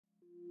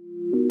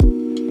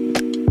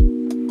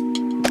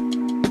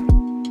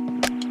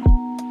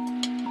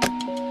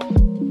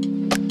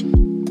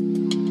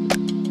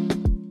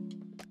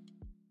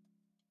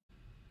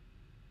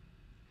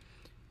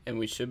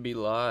should be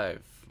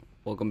live.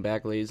 Welcome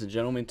back, ladies and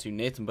gentlemen, to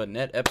Nathan But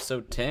Net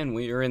episode 10.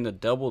 We are in the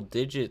double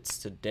digits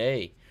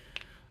today.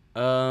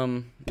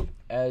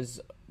 As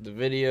the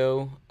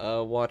video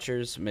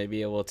watchers may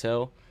be able to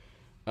tell,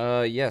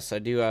 yes, I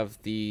do have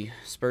the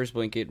Spurs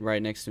blanket right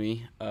next to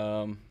me.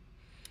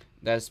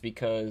 That's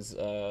because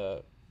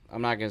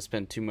I'm not going to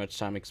spend too much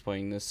time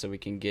explaining this so we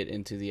can get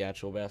into the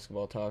actual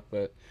basketball talk,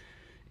 but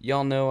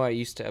y'all know I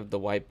used to have the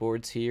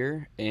whiteboards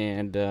here,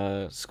 and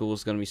school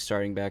is going to be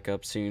starting back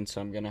up soon,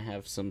 so I'm going to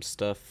have some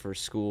stuff for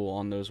school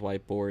on those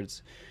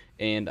whiteboards,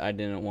 and I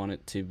didn't want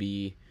it to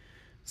be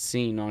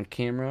seen on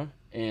camera.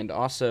 And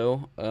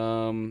also,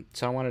 so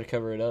I wanted to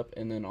cover it up,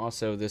 and then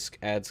also this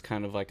adds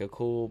kind of like a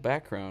cool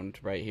background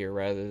right here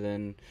rather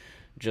than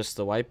just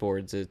the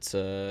whiteboards. It's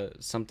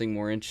something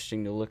more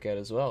interesting to look at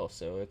as well,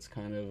 so it's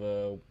kind of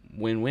a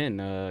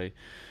win-win.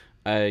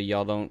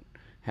 Y'all don't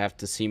have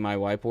to see my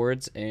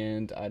whiteboards,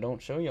 and I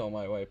don't show y'all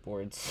my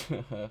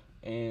whiteboards.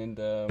 And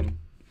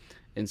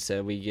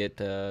instead we get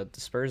the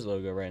Spurs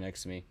logo right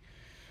next to me.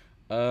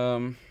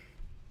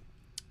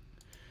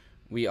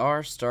 We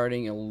are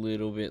starting a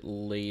little bit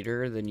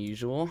later than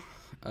usual.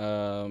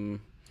 That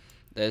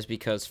is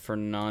because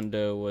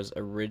Fernando was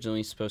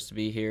originally supposed to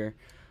be here,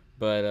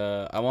 but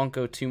I won't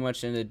go too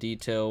much into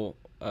detail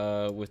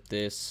with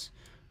this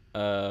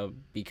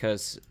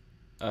because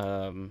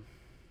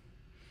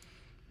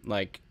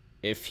like,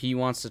 if he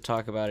wants to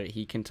talk about it,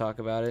 he can talk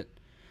about it.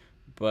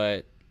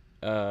 But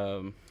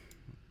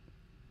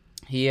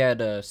he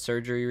had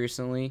surgery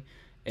recently,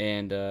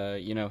 and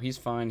he's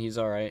fine. He's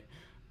all right.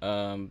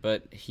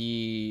 But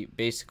he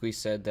basically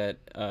said that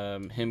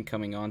him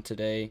coming on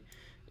today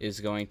is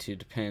going to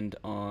depend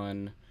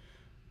on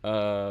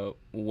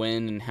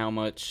when and how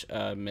much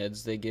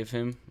meds they give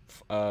him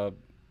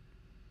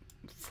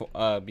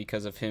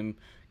because of him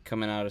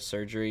coming out of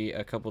surgery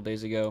a couple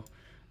days ago.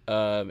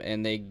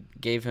 And they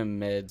gave him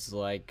meds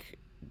like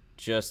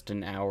just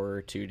an hour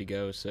or two to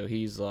go, so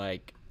he's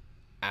like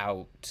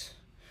out.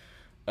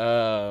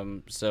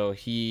 So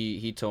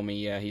he told me,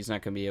 yeah, he's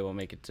not gonna be able to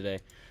make it today.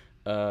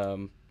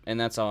 And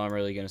that's all I'm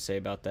really gonna say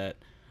about that.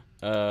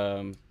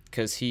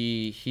 Because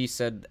he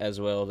said as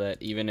well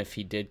that even if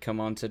he did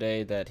come on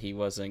today, that he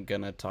wasn't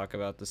gonna talk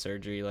about the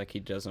surgery. Like, he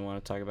doesn't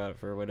want to talk about it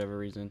for whatever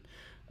reason,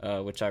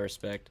 which I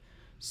respect.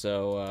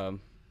 So,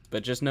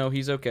 but just know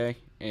he's okay,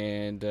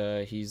 and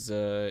he's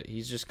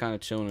just kind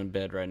of chilling in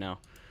bed right now.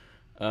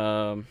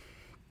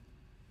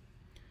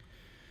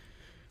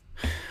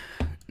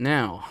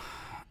 Now,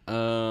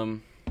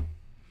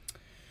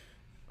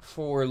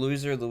 for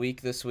loser of the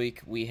week this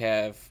week, we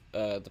have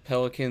the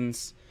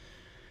Pelicans.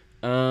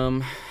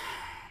 I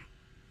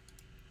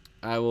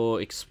will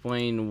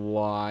explain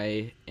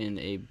why in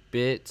a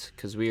bit,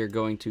 because we are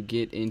going to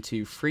get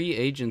into free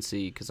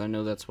agency, because I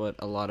know that's what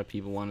a lot of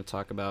people want to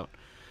talk about.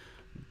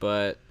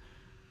 But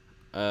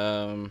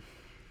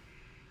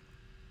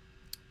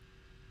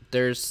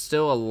there's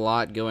still a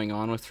lot going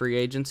on with free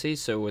agency.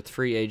 So with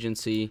free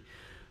agency,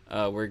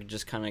 we're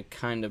just kind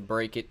of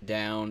break it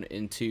down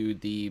into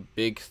the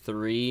big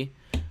three,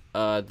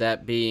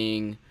 that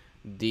being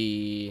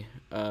the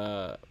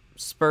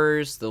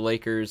Spurs, the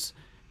Lakers,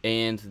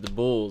 and the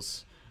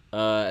Bulls.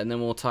 And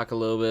then we'll talk a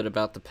little bit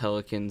about the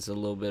Pelicans, a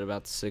little bit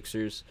about the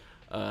Sixers,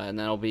 and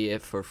that'll be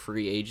it for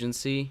free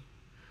agency.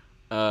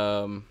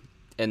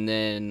 And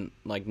then,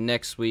 like,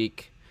 next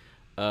week,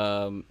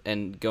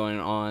 and going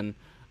on,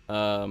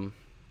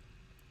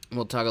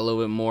 we'll talk a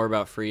little bit more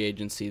about free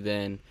agency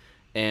then,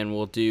 and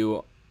we'll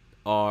do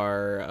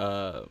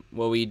our,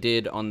 what we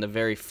did on the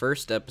very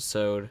first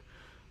episode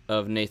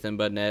of Nathan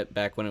But Net,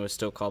 back when it was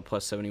still called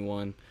Plus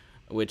 71,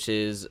 which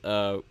is,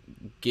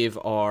 give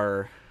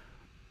our,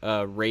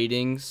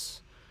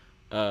 ratings,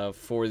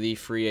 for the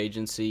free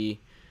agency,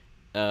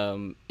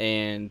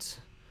 and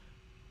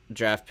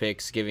draft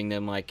picks, giving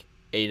them, like,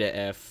 A to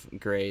F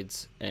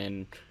grades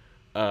and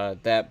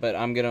that. But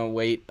I'm gonna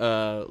wait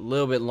a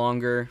little bit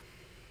longer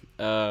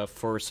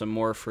for some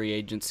more free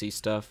agency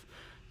stuff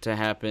to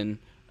happen,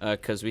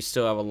 because we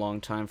still have a long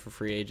time for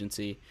free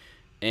agency,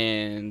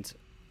 and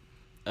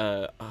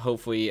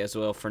hopefully as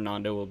well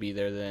Fernando will be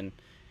there then,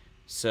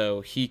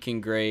 so he can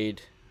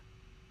grade,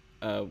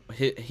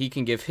 he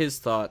can give his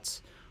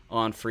thoughts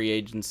on free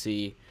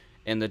agency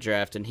and the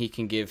draft, and he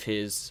can give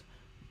his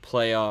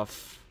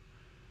playoff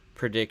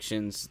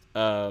predictions,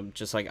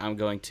 just like I'm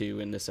going to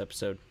in this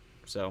episode.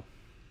 So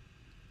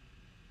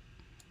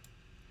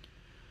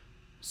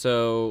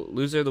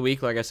loser of the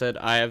week, like I said,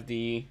 I have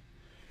the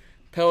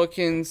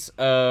Pelicans.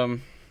 They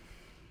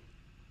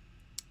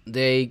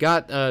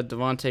got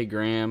Devontae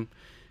Graham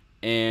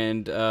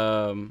and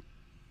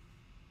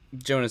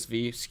Jonas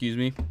V. Excuse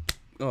me.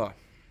 Oh,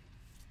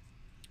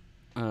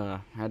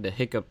 had to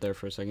hiccup there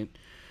for a second.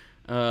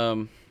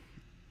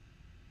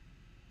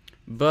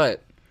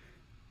 But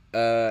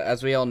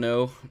as we all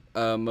know,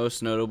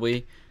 most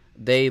notably,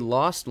 they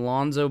lost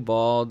Lonzo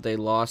Ball, they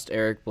lost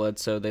Eric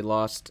Bledsoe, they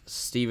lost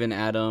Steven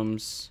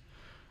Adams,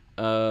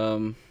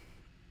 and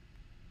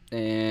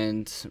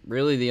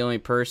really the only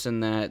person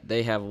that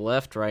they have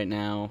left right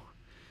now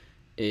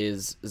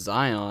is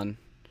Zion,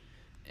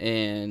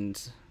 And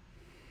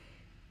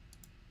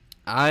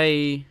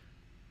okay,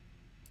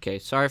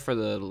 sorry for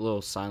the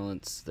little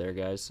silence there,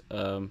 guys.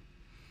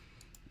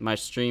 My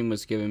stream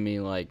was giving me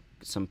like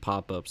some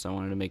pop-ups. I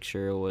wanted to make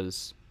sure it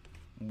was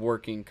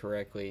working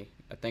correctly.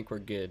 I think we're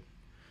good.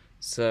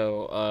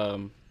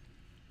 So,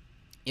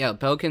 yeah, the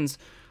Pelicans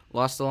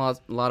lost a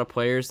lot of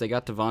players. They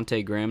got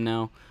Devontae Graham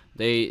now.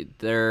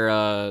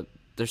 They're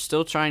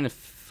still trying to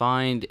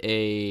find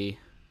a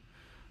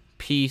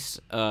piece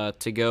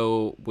to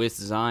go with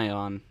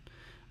Zion.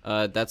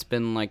 That's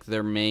been like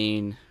their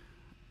main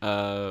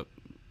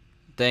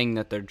thing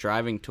that they're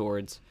driving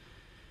towards.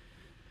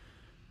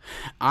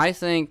 I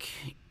think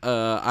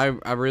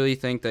I really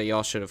think that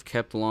y'all should have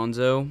kept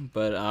Lonzo,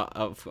 but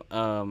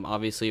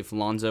obviously if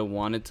Lonzo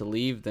wanted to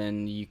leave,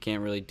 then you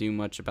can't really do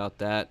much about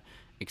that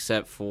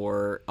except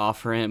for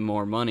offer him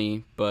more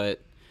money.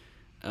 But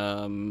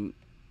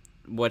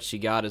what you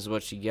got is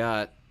what you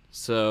got.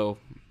 So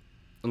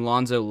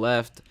Lonzo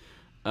left,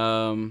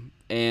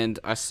 and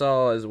I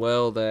saw as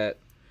well that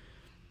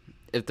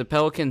if the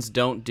Pelicans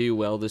don't do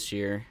well this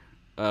year,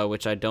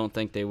 which I don't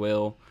think they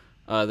will,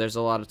 there's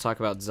a lot of talk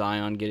about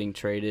Zion getting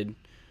traded.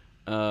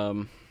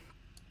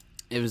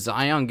 If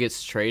Zion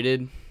gets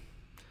traded,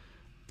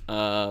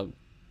 if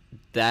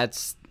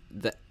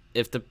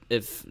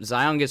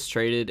Zion gets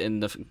traded in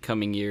the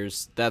coming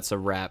years, that's a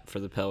wrap for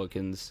the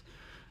Pelicans.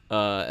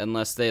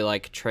 Unless they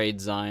like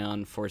trade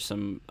Zion for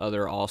some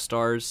other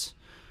All-Stars,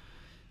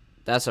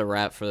 that's a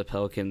wrap for the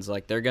Pelicans.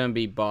 Like, they're gonna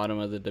be bottom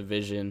of the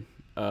division,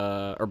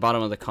 or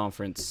bottom of the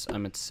conference, I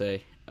meant to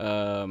say.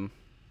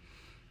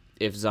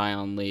 If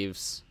Zion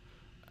leaves,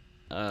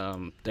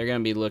 they're gonna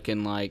be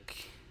looking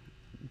like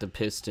the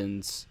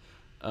Pistons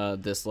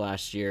this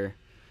last year,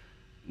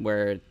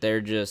 where they're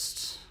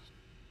just,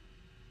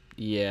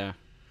 yeah.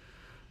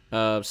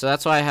 So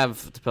that's why I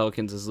have the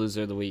Pelicans as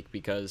loser of the week,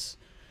 because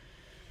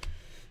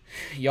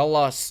y'all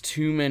lost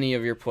too many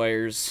of your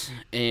players,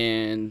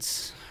 and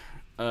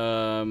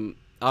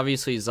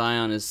obviously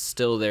Zion is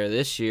still there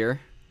this year,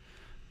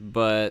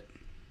 but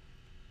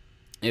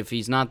if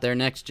he's not there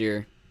next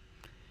year,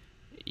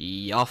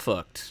 y'all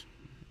fucked.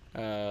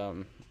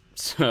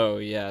 So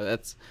yeah,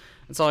 that's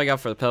all I got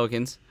for the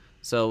Pelicans.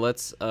 So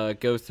let's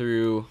go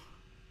through,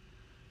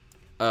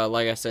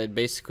 like I said,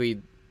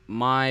 basically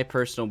my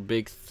personal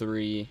big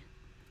three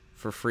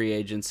for free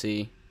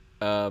agency.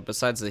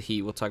 Besides the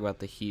Heat, we'll talk about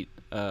the Heat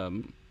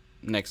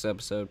next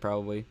episode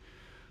probably.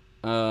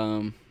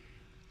 So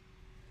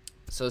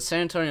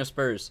San Antonio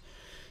Spurs.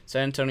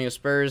 San Antonio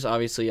Spurs,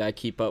 obviously I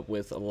keep up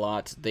with a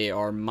lot. They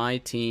are my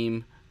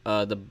team.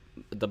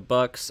 The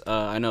Bucks,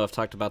 I know I've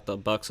talked about the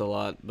Bucks a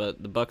lot,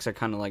 but the Bucks are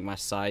kind of like my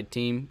side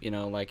team. You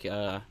know, like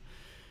you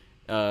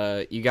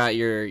got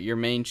your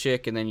main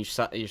chick and then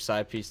your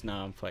side piece. No,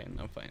 I'm playing.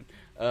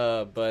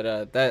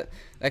 But that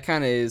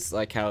kind of is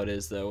like how it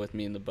is though with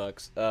me and the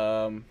Bucks.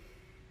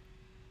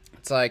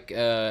 It's like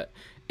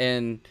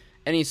and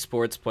any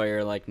sports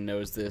player like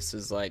knows this,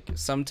 is like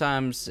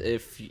sometimes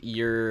if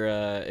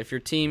your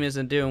team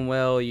isn't doing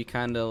well, you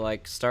kind of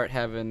like start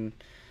having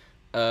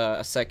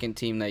a second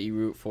team that you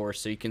root for,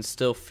 so you can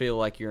still feel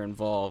like you're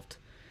involved.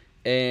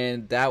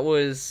 And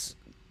the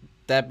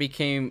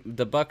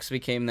Bucks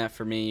became that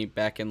for me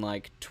back in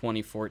like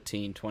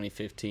 2014,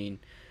 2015.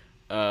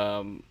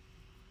 And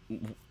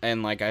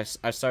like I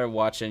started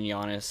watching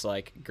Giannis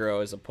like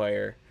grow as a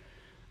player.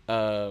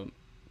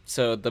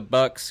 So the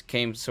Bucks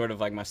came sort of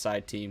like my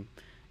side team,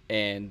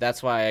 and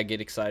that's why I get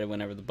excited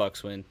whenever the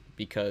Bucks win,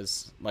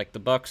 because like the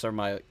Bucks are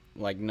my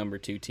like number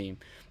 2 team,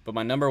 but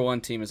my number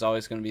 1 team is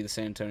always going to be the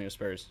San Antonio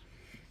Spurs.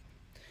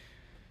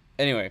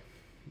 Anyway,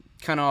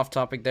 kind of off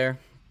topic there,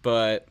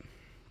 but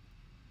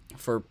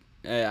for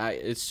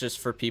it's just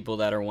for people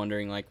that are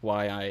wondering like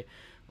why I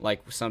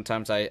like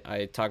sometimes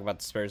I talk about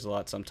the Spurs a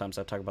lot, sometimes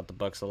I talk about the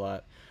Bucks a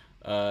lot.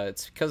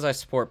 It's because I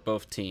support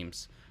both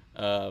teams.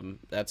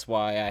 That's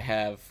why I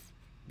have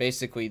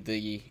basically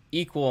the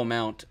equal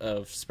amount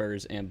of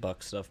Spurs and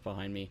Bucks stuff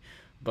behind me,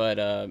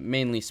 but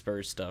mainly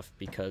Spurs stuff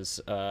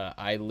because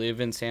I live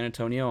in San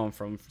Antonio. I'm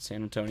from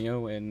San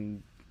Antonio,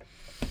 and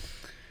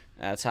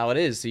that's how it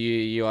is.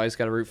 You always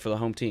got to root for the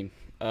home team.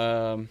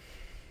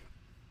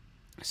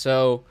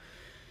 So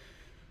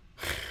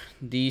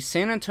the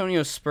San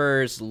Antonio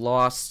Spurs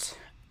lost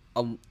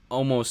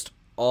almost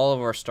all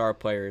of our star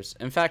players.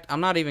 In fact,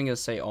 I'm not even going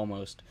to say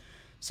almost.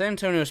 San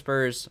Antonio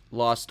Spurs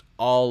lost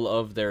all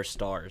of their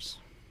stars.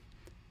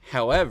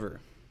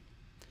 However,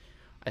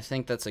 I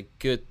think that's a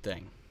good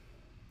thing.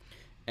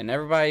 And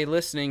everybody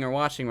listening or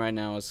watching right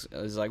now is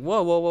like,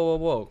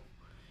 whoa.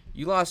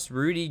 You lost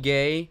Rudy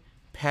Gay,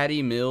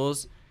 Patty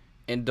Mills,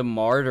 and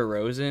DeMar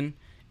DeRozan,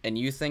 and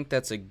you think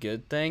that's a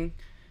good thing?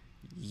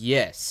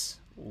 Yes.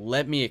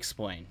 Let me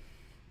explain.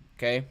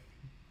 Okay?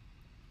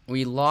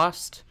 We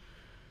lost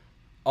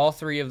all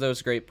 3 of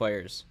those great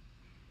players.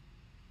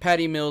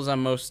 Patty Mills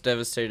I'm most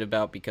devastated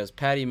about, because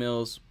Patty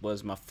Mills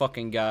was my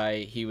fucking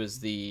guy. He was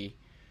the,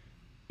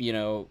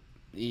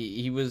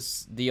 he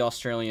was the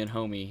Australian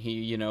homie.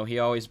 He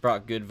always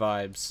brought good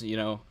vibes,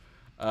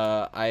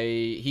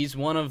 He's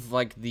one of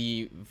like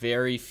the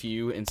very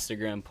few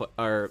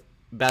or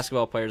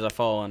basketball players I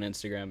follow on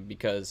Instagram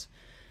because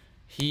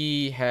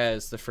he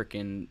has the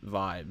freaking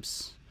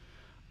vibes.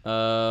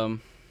 And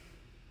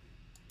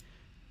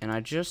I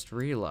just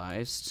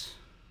realized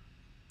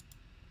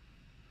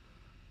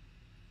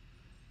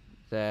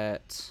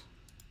that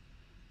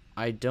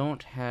I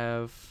don't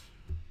have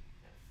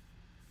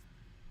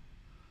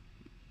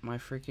my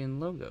freaking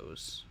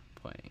logos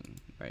playing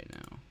right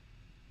now.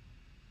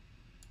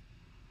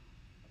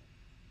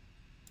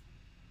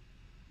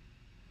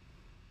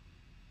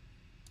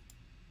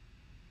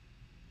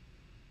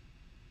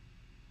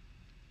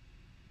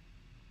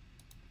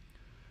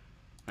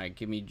 Alright,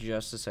 give me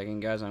just a second,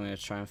 guys. I'm going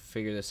to try and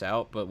figure this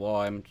out. But while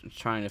I'm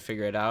trying to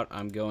figure it out,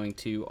 I'm going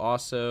to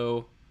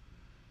also...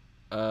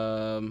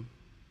 okay,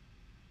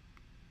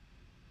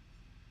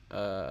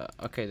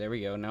 there we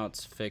go. Now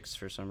it's fixed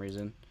for some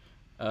reason.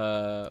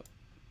 I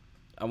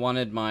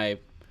wanted my...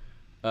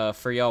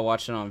 for y'all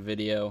watching on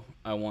video,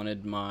 I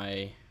wanted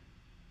my...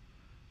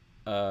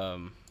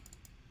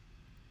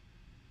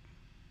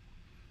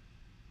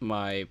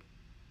 my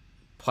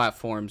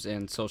platforms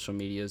and social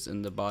medias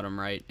in the bottom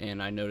right,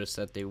 and I noticed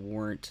that they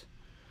weren't,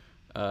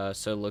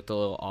 so it looked a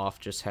little off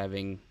just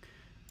having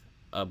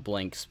a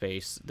blank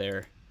space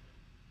there.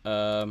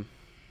 Okay,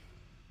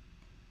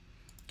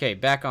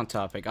 back on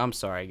topic. I'm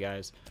sorry,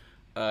 guys.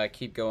 I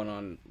keep going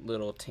on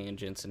little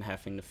tangents and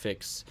having to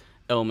fix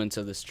elements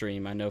of the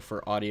stream. I know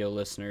for audio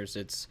listeners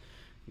it's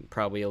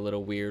probably a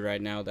little weird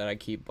right now that I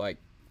keep like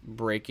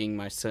breaking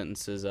my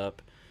sentences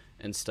up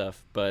and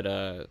stuff,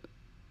 but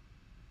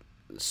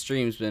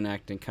stream's been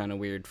acting kind of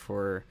weird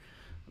for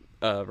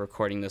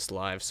recording this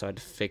live, so I had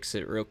to fix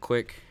it real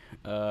quick.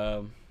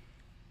 But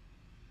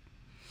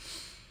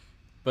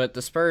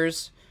the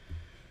Spurs,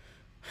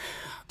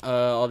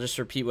 I'll just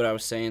repeat what I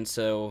was saying.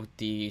 So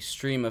the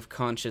stream of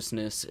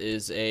consciousness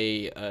is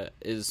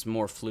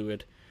more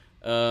fluid.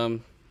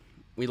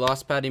 We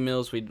lost Patty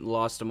Mills, we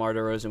lost DeMar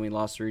DeRozan, we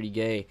lost Rudy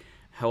Gay.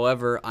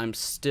 However, I'm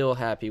still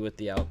happy with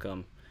the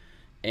outcome,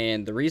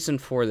 and the reason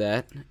for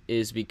that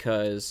is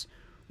because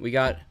we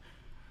got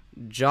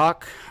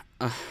Jock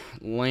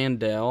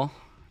Landale,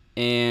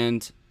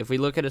 and if we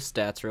look at his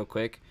stats real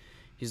quick,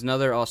 he's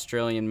another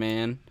Australian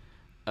man,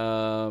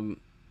 kind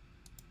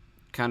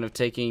of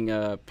taking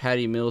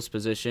Patty Mills'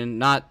 position,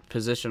 not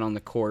position on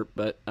the court,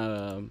 but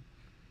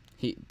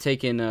he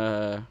taking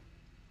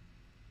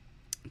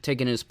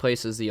his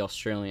place as the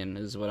Australian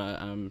is what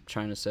I'm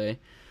trying to say.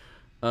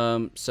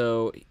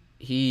 So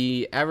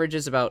he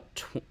averages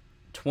about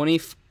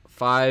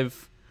 24,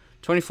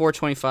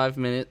 25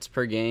 minutes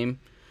per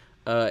game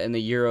in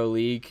the Euro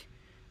League,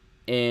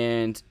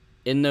 and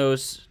in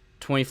those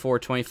 24,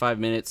 25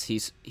 minutes,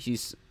 he's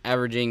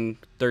averaging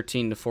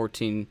 13 to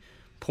 14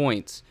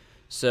 points.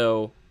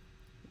 So,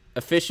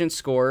 efficient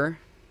scorer,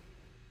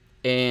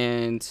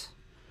 and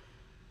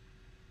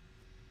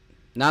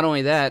not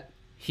only that,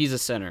 he's a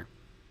center.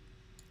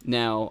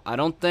 Now, I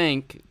don't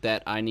think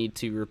that I need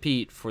to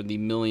repeat for the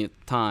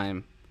millionth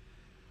time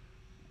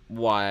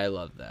why I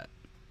love that.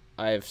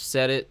 I've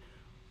said it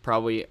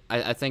probably,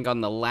 I think on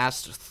the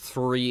last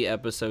 3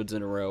 episodes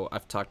in a row,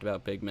 I've talked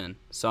about big men.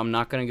 So I'm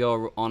not going to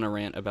go on a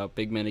rant about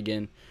big men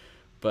again.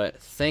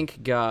 But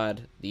thank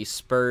God the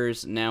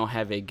Spurs now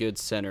have a good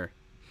center.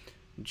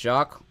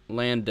 Jock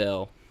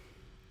Landale,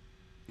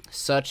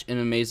 such an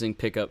amazing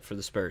pickup for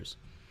the Spurs.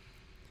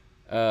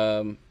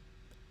 And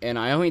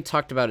I only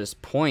talked about his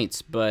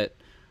points, but,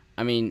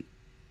 I mean,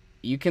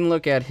 you can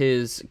look at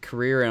his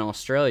career in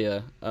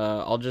Australia.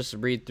 I'll just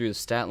read through the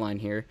stat line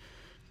here.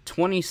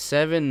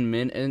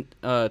 27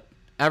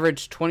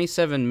 average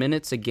 27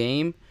 minutes a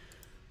game,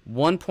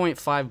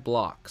 1.5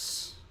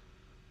 blocks,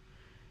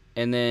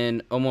 and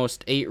then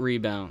almost 8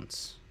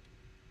 rebounds.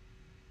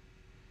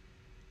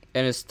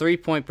 And his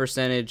 3-point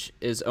percentage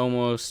is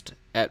almost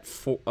at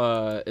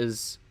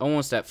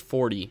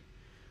 40.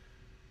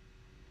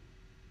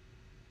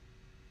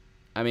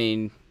 I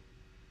mean,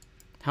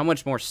 how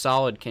much more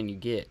solid can you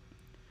get?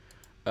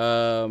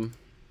 I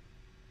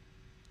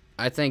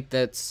think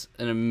that's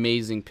an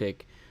amazing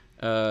pick.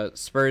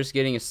 Spurs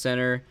getting a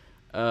center.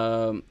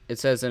 It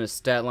says in a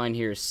stat line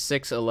here,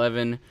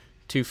 6'11",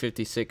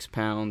 256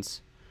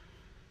 pounds.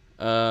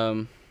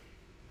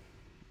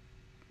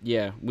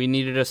 Yeah, we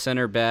needed a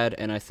center bad,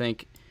 and I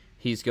think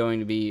he's going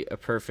to be a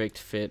perfect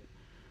fit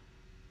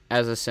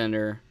as a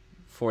center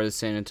for the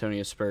San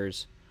Antonio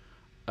Spurs.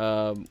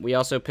 We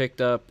also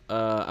picked up,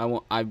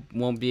 I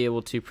won't be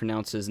able to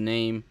pronounce his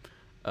name,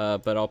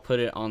 but I'll put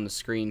it on the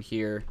screen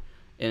here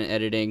in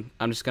editing.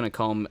 I'm just going to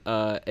call him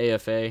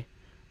AFA.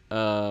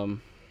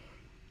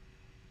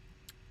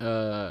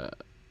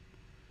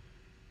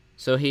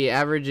 So he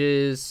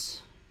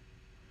averages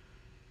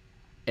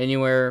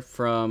anywhere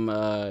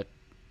from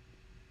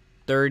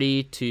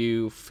 30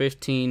 to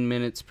 15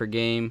 minutes per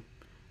game.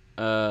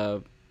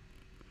 But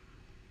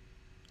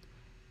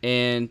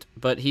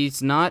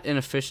he's not an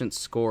efficient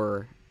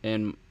scorer,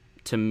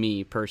 to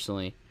me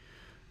personally,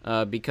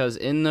 because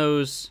in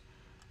those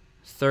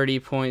 30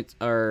 points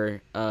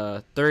or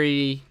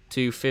 30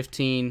 to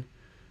 15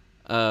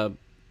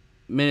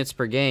 minutes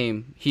per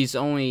game, he's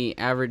only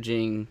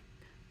averaging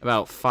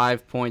about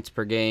 5 points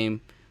per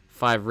game,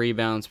 5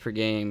 rebounds per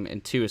game,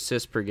 and 2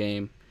 assists per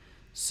game.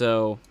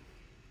 So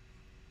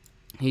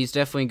he's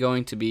definitely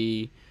going to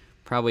be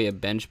probably a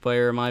bench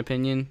player in my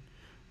opinion.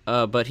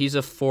 But he's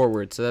a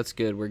forward, so that's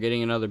good. We're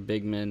getting another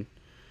big man.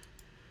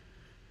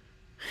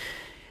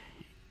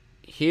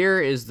 Here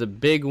is the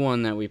big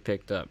one that we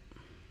picked up.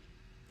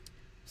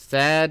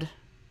 Thad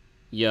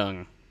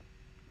Young.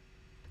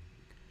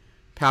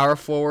 Power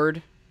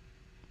forward.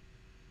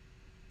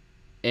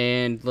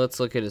 And let's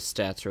look at his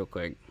stats real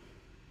quick.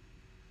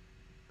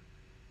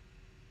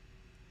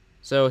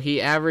 So he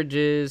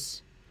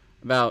averages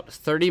about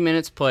 30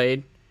 minutes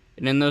played,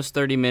 and in those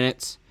 30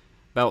 minutes,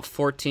 about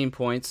 14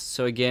 points.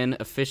 So again,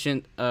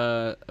 efficient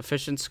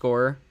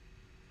scorer.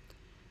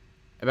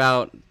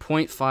 About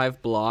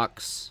 0.5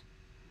 blocks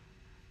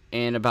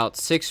and about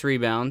 6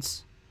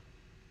 rebounds.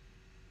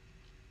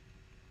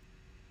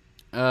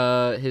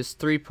 His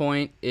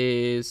 3-point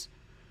is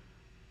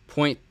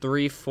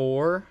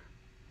 0.34,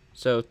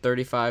 so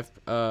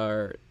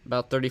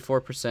about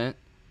 34%.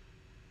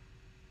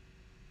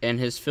 And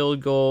his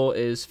field goal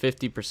is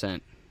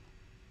 50%.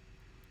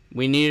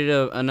 We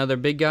needed another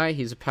big guy.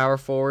 He's a power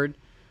forward.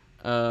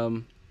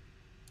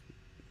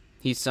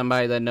 He's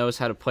somebody that knows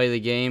how to play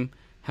the game.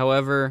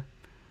 However,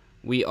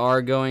 he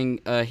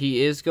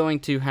is going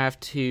to have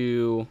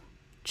to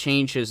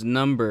change his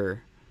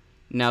number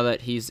now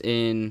that he's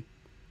in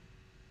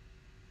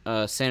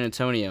San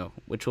Antonio,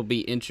 which will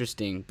be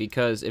interesting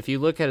because if you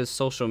look at his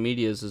social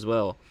medias as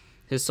well,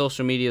 his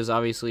social medias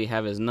obviously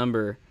have his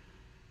number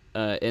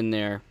in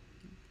there.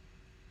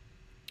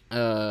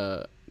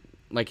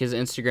 Like his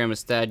Instagram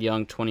is Thad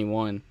Young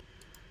 21.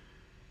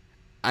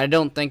 I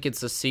don't think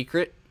it's a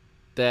secret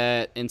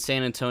that in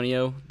San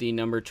Antonio the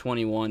number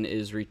 21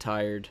 is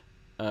retired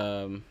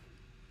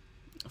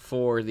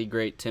for the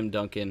great Tim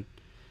Duncan,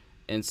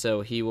 and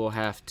so he will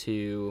have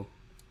to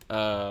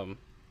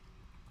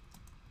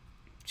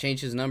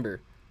change his number.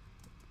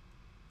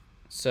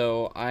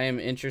 So I am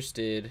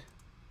interested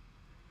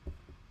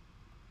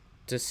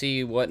to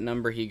see what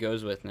number he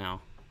goes with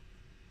now.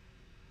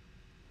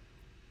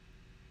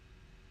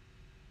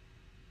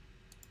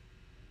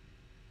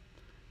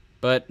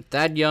 But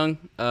Thad Young,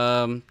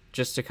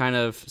 just to kind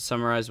of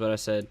summarize what I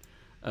said,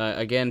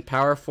 again,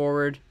 power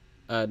forward,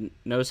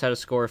 knows how to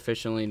score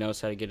efficiently,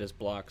 knows how to get his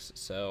blocks.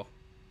 So,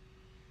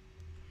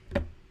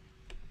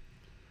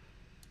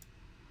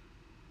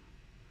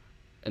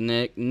 and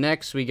then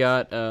next we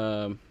got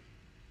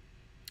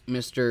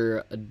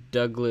Mr.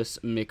 Douglas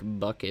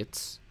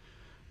McBuckets,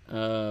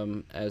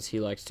 as he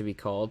likes to be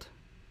called.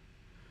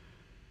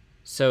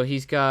 So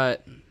he's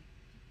got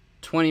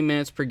 20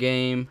 minutes per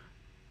game.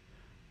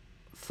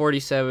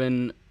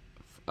 47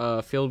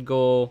 field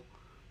goal,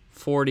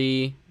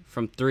 40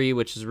 from 3,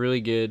 which is really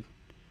good.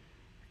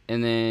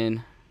 And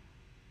then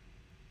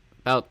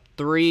about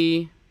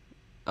 3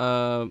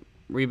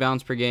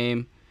 rebounds per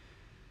game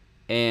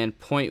and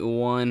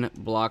 0.1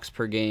 blocks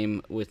per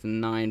game with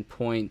 9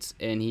 points.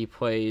 And he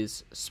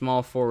plays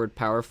small forward,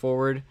 power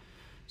forward.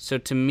 So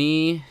to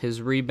me, his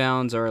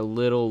rebounds are a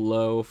little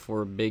low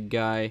for a big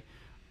guy.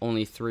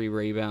 Only 3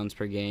 rebounds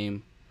per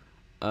game.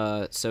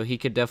 So he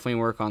could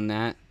definitely work on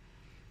that.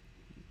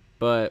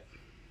 But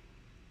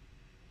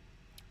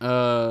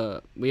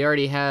we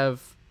already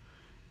have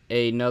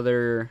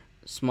another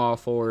small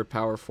forward,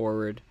 power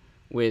forward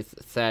with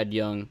Thad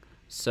Young.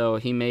 So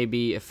he may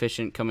be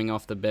efficient coming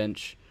off the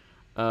bench.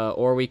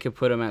 Or we could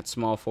put him at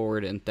small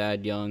forward and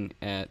Thad Young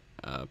at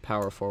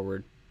power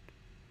forward.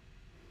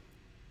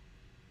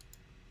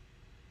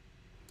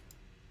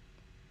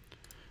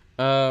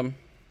 For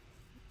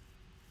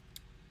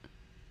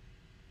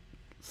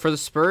the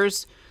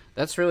Spurs,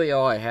 that's really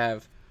all I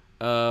have.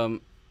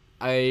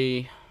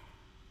 I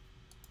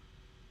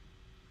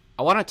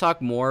want to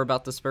talk more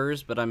about the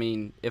Spurs, but I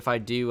mean, if I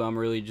do, I'm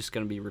really just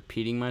going to be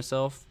repeating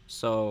myself.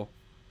 So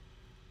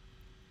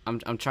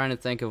I'm trying to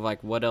think of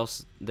like what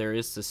else there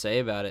is to say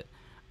about it.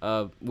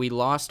 We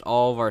lost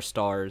all of our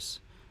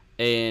stars,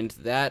 and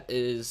that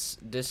is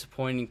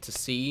disappointing to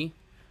see.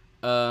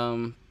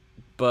 But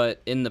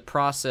in the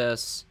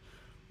process,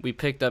 we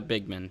picked up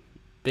big men.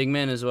 Big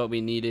men is what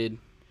we needed.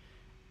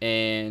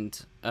 And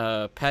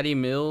Patty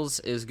Mills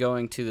is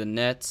going to the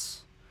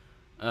Nets.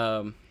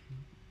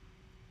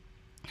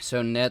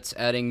 So Nets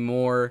adding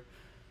more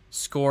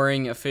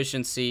scoring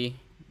efficiency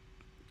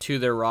to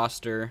their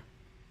roster.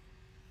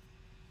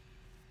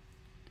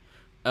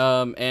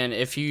 And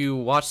if you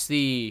watch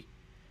the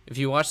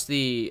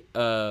Instagram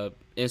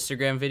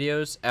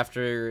videos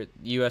after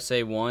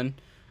USA won,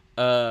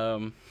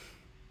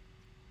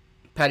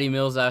 Patty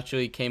Mills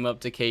actually came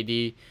up to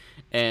KD,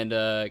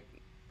 and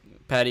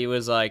Patty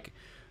was like,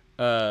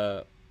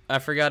 I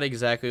forgot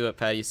exactly what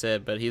Patty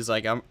said, but he's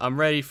like, I'm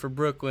ready for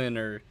Brooklyn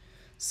or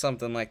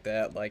something like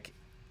that. Like,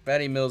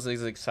 Patty Mills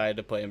is excited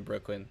to play in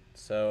Brooklyn.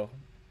 So,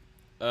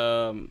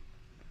 I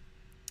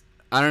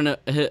don't know.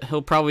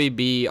 He'll probably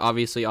be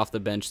obviously off the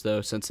bench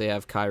though, since they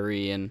have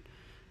Kyrie and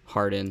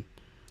Harden.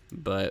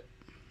 But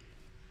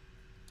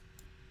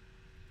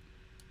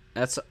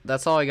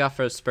That's all I got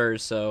for the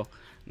Spurs. So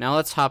now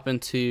let's hop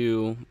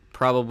into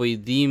probably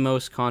the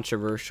most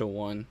controversial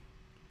one,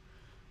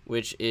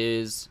 which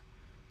is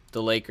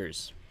the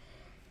Lakers.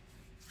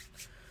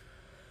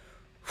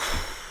 A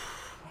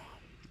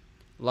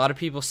lot of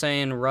people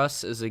saying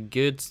Russ is a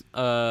good.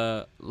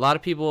 A lot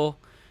of people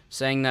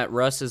saying that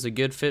Russ is a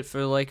good fit for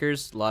the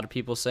Lakers. A lot of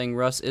people saying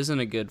Russ isn't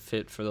a good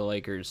fit for the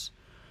Lakers.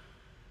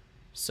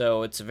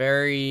 So it's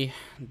very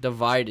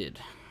divided,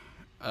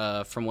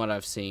 from what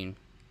I've seen.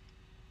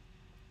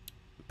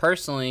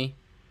 Personally,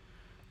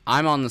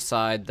 I'm on the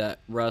side that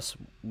Russ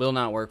will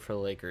not work for the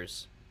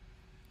Lakers.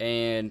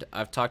 And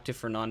I've talked to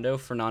Fernando.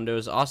 Fernando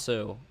is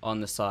also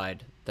on the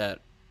side that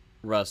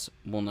Russ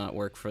will not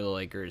work for the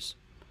Lakers.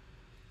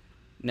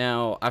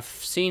 Now, I've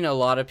seen a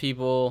lot of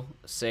people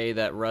say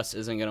that Russ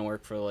isn't going to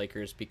work for the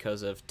Lakers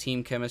because of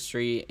team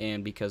chemistry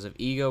and because of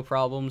ego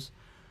problems.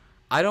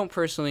 I don't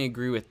personally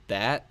agree with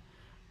that.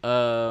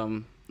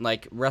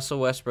 Like, Russell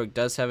Westbrook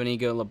does have an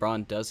ego.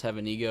 LeBron does have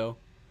an ego.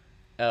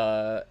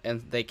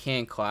 And they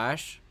can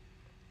clash.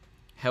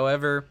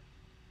 However,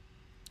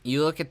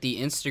 you look at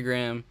the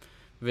Instagram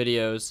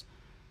videos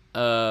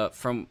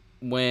from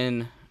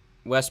when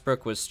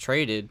Westbrook was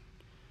traded,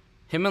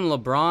 him and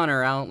LeBron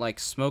are out, like,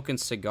 smoking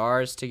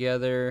cigars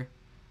together.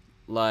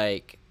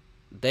 Like,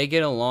 they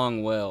get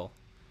along well.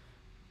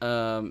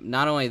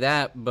 Not only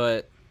that,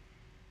 but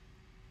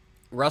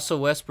Russell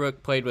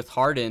Westbrook played with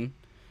Harden,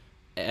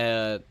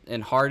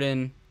 and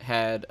Harden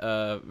had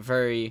a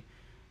very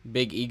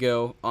big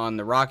ego on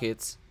the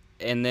Rockets,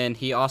 and then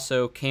he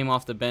also came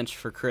off the bench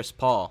for Chris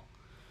Paul.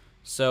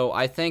 So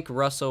I think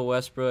Russell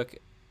Westbrook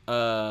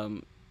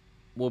will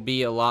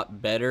be a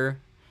lot better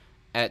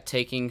at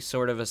taking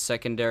sort of a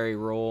secondary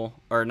role,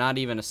 or not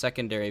even a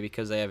secondary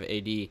because they have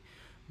AD,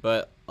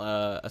 but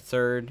a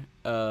third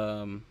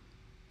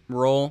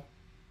role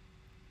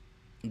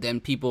than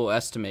people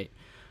estimate.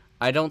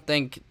 I don't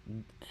think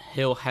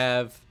he'll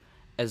have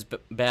as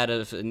bad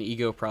of an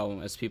ego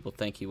problem as people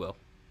think he will.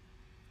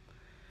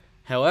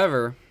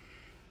 However,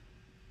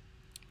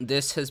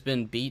 this has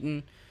been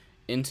beaten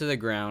into the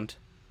ground.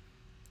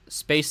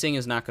 Spacing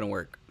is not going to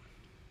work.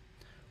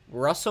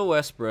 Russell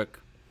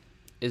Westbrook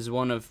is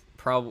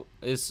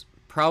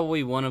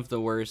probably one of the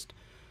worst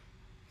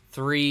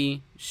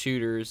three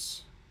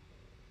shooters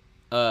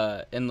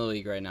in the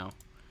league right now.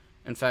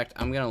 In fact,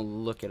 I'm going to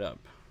look it up.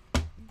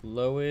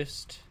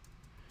 Lowest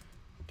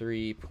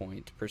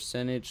three-point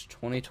percentage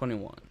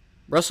 2021.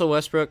 Russell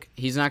Westbrook,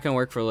 he's not going to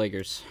work for the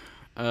Lakers,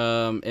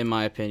 in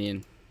my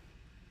opinion.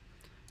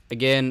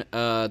 Again,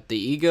 the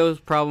ego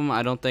problem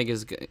I don't think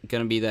is going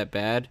to be that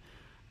bad.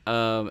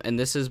 And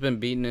this has been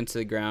beaten into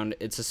the ground.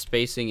 It's a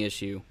spacing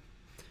issue.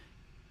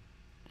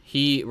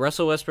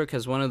 Russell Westbrook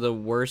has one of the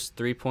worst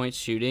three-point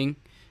shooting,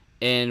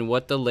 and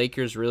what the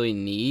Lakers really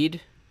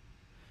need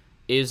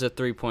is a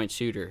three-point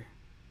shooter.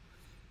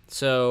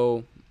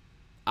 So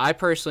I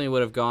personally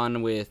would have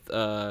gone with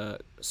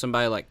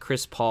somebody like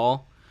Chris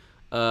Paul,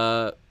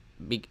 because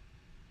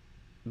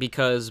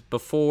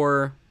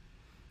before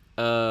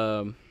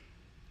the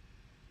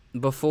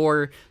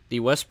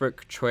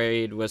Westbrook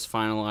trade was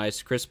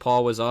finalized, Chris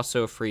Paul was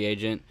also a free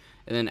agent,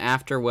 and then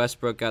after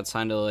Westbrook got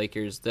signed to the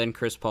Lakers, then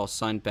Chris Paul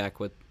signed back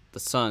with the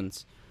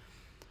Suns.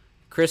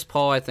 Chris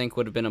Paul, I think,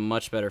 would have been a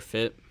much better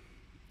fit,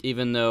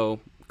 even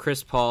though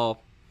Chris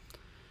Paul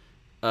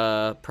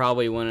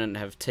probably wouldn't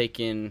have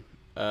taken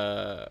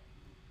the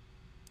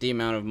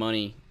amount of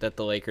money that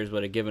the Lakers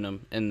would have given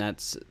him, and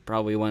that's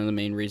probably one of the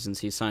main reasons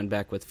he signed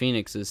back with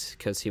Phoenix is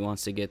because he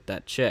wants to get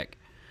that check.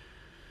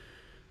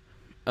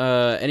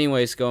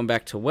 Anyways, going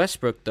back to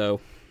Westbrook, though,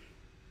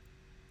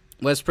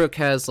 Westbrook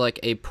has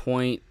like a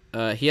point.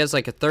 He has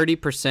like a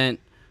 30%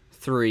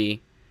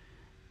 three.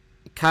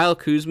 Kyle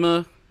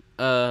Kuzma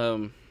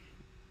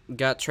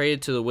got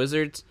traded to the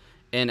Wizards,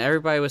 and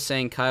everybody was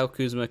saying Kyle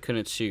Kuzma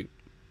couldn't shoot.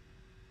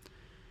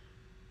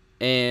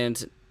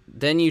 And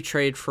then you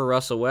trade for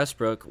Russell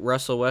Westbrook.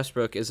 Russell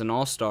Westbrook is an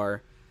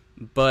all-star,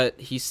 but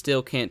he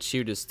still can't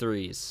shoot his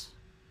threes.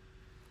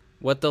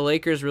 What the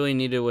Lakers really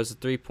needed was a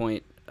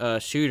three-point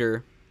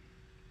shooter,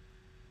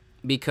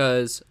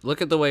 because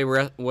look at the way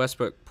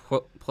Westbrook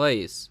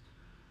plays.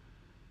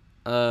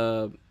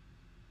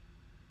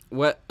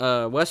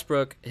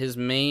 Westbrook, his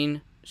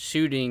main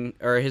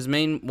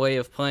way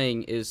of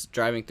playing is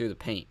driving through the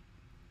paint.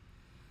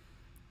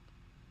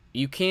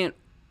 You can't,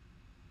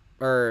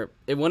 or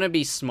it wouldn't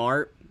be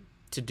smart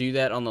to do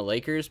that on the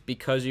Lakers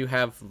because you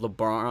have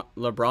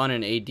LeBron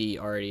and AD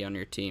already on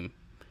your team.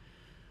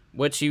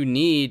 What you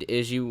need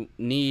is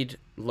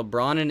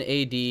LeBron and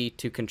AD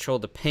to control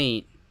the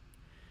paint,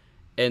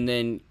 and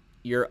then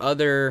your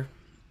other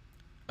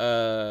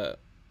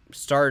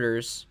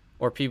starters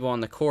or people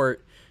on the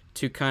court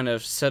to kind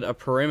of set a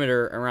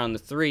perimeter around the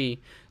three.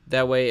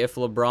 That way, if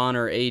LeBron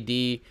or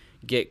AD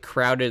get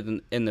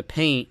crowded in the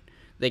paint,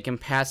 they can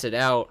pass it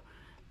out,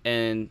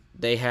 and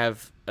they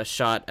have a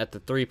shot at the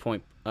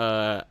three-point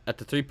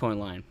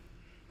line.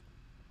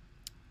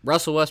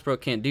 Russell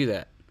Westbrook can't do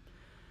that,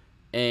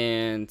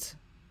 and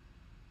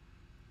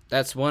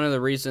That's one of the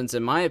reasons,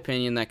 in my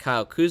opinion, that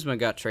Kyle Kuzma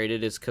got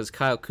traded is because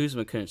Kyle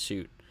Kuzma couldn't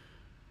shoot.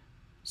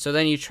 So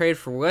then you trade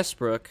for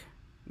Westbrook.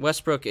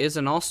 Westbrook is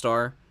an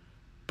all-star,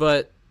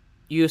 but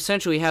you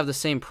essentially have the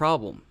same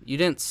problem. You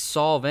didn't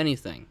solve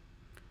anything.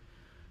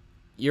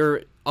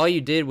 All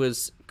you did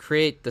was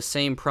create the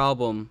same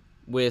problem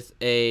with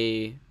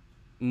a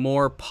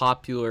more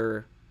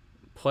popular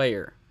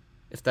player,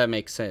 if that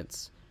makes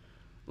sense.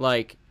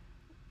 Like,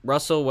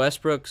 Russell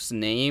Westbrook's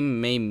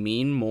name may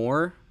mean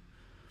more,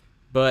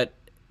 but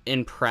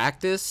in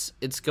practice,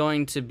 it's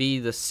going to be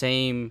the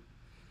same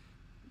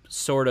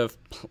sort of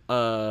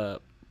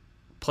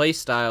play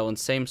style and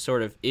same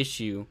sort of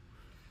issue.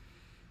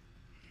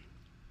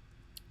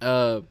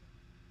 And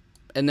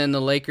then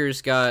the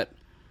Lakers got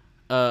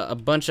a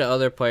bunch of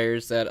other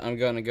players that I'm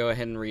going to go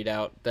ahead and read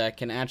out that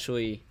can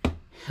actually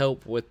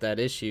help with that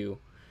issue.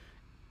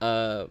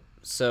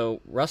 So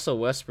Russell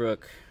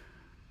Westbrook,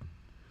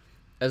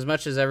 as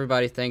much as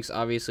everybody thinks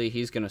obviously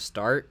he's going to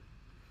start,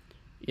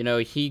 you know,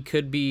 he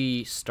could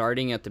be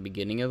starting at the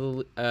beginning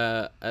of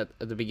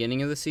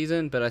the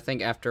season, but I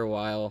think after a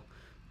while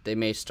they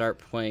may start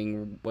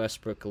playing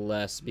Westbrook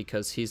less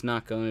because he's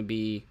not going to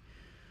be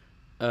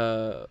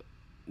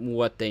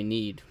what they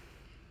need.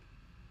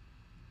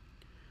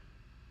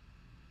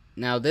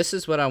 Now, this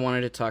is what I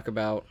wanted to talk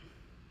about.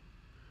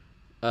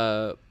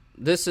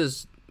 This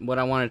is what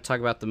I wanted to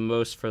talk about the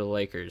most for the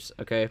Lakers,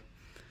 okay?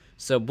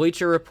 So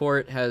Bleacher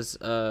Report has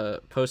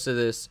posted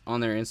this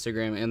on their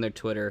Instagram and their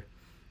Twitter,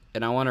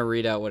 and I want to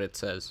read out what it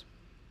says.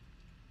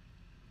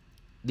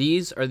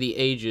 These are the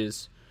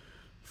ages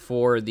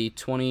for the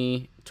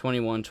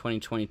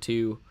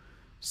 2021-2022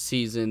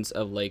 seasons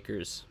of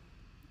Lakers,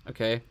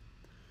 okay?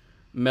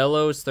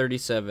 Melo is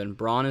 37,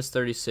 Braun is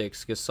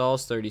 36, Gasol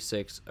is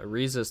 36,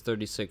 Ariza is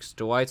 36,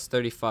 Dwight's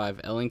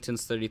 35,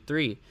 Ellington's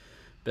 33,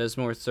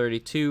 Bazemore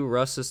 32,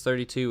 Russ is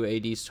 32,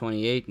 AD is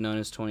 28, Nunn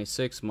is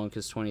 26, Monk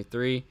is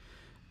 23,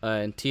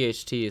 and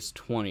THT is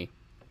 20.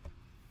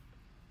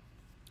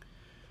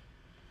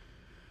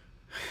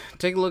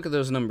 Take a look at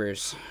those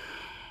numbers.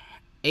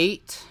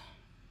 8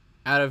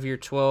 out of your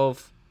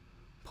 12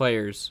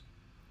 players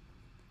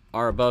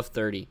are above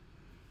 30.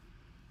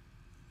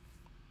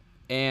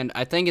 And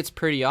I think it's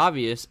pretty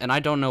obvious, and I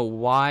don't know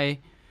why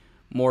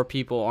more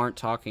people aren't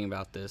talking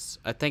about this.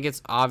 I think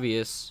it's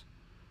obvious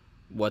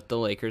what the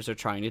Lakers are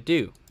trying to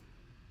do.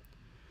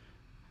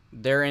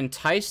 They're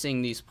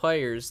enticing these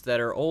players that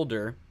are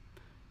older,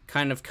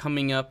 kind of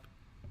coming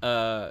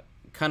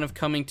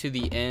to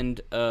the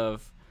end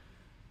of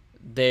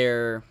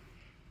their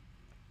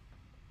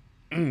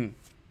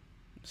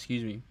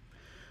excuse me.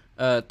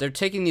 They're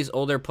taking these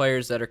older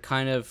players that are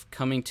kind of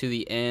coming to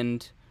the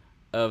end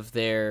of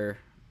their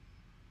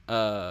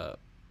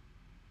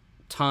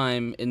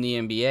time in the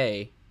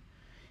NBA,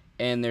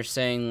 and they're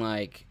saying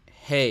like,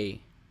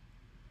 hey,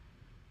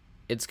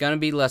 it's going to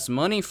be less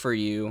money for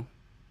you,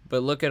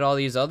 but look at all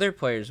these other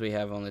players we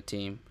have on the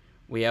team.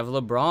 We have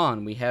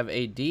LeBron, we have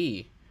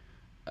AD,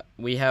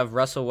 we have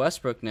Russell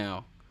Westbrook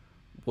now.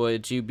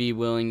 Would you be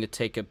willing to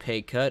take a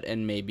pay cut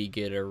and maybe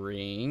get a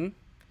ring?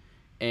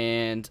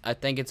 And I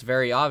think it's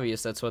very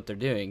obvious that's what they're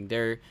doing.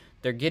 They're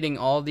getting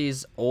all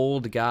these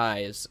old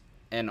guys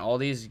and all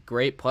these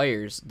great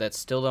players that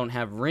still don't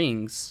have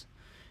rings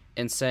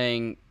and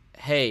saying,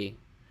 hey,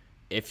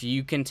 if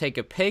you can take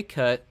a pay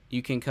cut,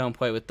 you can come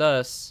play with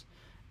us,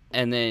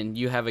 and then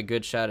you have a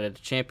good shot at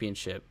a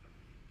championship.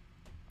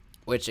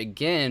 Which,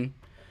 again,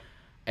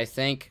 I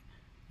think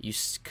you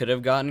could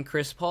have gotten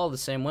Chris Paul the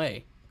same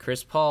way.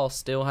 Chris Paul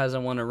still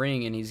hasn't won a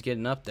ring, and he's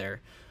getting up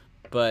there.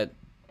 But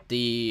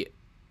the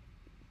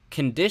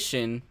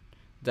condition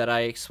that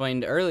I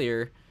explained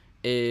earlier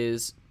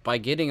is by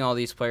getting all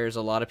these players,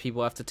 a lot of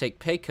people have to take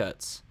pay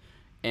cuts.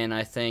 And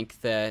I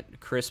think that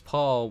Chris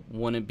Paul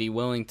wouldn't be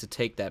willing to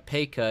take that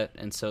pay cut,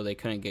 and so they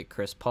couldn't get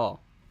Chris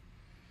Paul.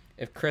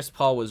 If Chris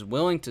Paul was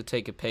willing to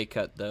take a pay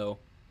cut, though,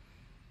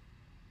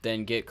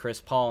 then get Chris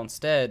Paul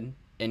instead,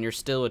 and you're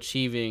still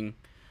achieving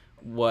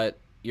what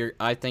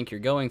I think you're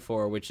going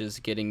for, which is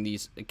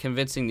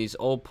convincing these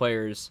old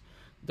players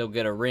they'll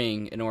get a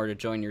ring in order to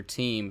join your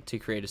team to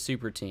create a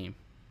super team.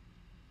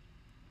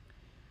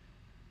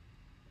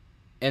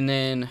 And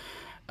then,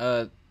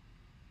 but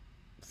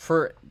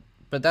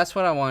that's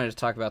what I wanted to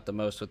talk about the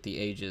most with the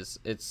ages.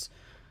 It's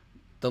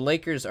the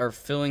Lakers are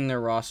filling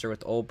their roster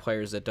with old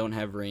players that don't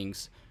have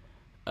rings,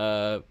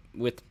 and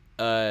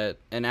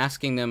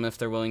asking them if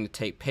they're willing to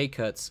take pay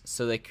cuts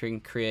so they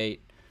can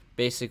create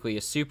basically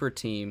a super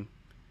team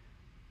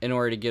in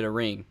order to get a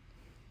ring.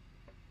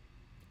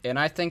 And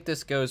I think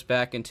this goes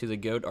back into the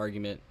GOAT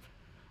argument.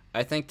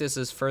 I think this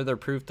is further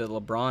proof that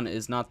LeBron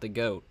is not the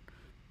GOAT,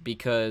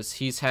 because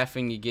he's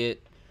having to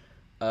get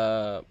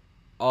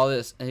all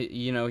this,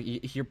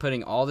 you're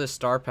putting all this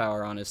star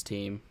power on his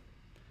team,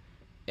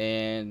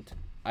 and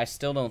I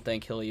still don't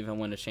think he'll even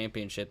win a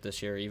championship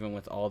this year, even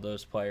with all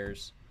those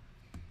players.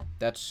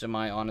 That's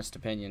my honest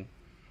opinion.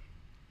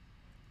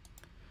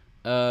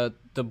 The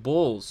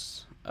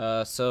Bulls.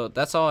 So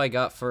that's all I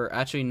got for.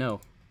 Actually,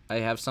 no, I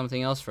have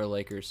something else for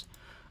Lakers.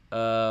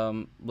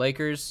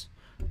 Lakers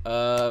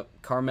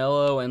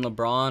Carmelo and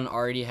LeBron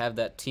already have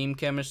that team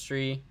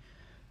chemistry.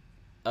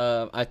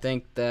 I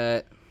think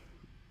that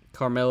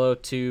Carmelo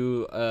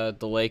to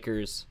the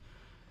Lakers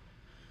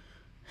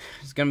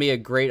is going to be a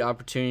great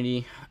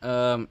opportunity.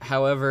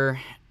 However,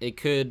 it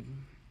could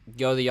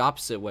go the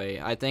opposite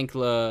way. I think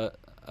Melo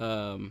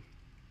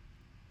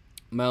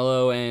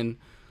and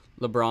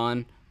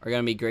LeBron are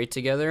going to be great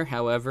together.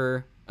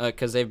 However,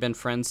 because they've been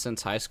friends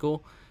since high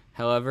school.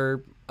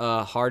 However,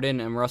 Harden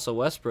and Russell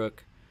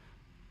Westbrook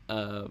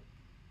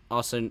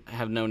also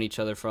have known each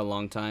other for a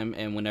long time,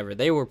 and whenever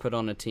they were put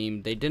on a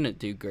team, they didn't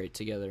do great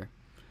together.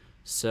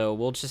 So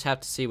we'll just have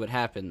to see what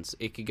happens.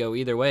 It could go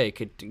either way. It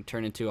could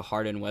turn into a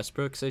Harden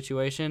Westbrook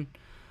situation,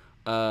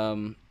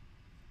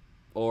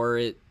 or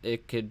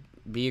it could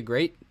be a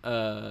great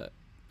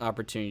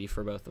opportunity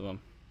for both of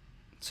them.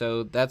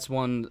 So that's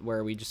one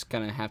where we just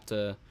kind of have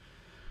to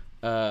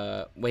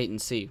wait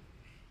and see.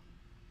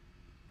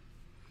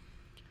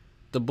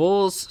 The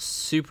Bulls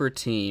super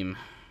team.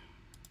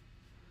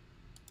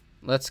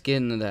 Let's get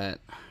into that.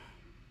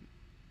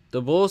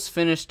 The Bulls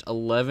finished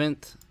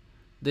 11th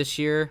this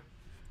year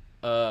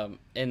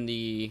in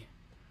the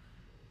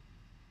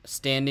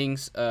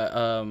standings.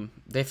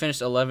 They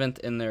finished 11th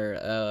in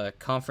their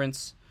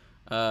conference.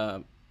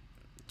 I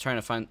was trying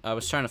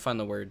to find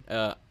the word.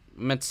 I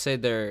meant to say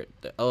they're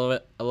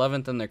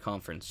 11th in their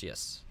conference.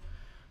 Yes.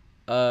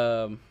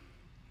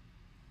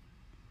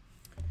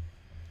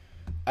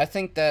 I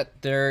think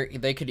that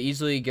they could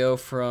easily go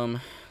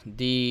from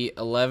the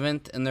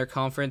 11th in their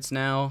conference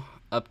now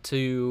up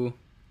to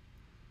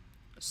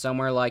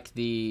somewhere like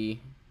the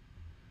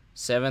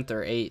 7th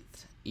or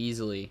 8th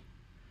easily,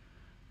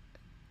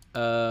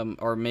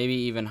 or maybe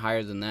even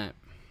higher than that,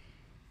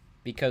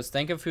 because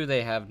think of who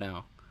they have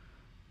now.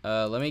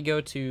 Let me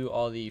go to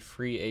all the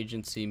free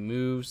agency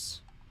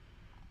moves,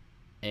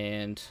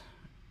 and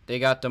they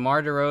got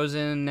DeMar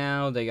DeRozan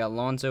now, they got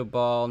Lonzo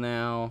Ball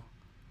now,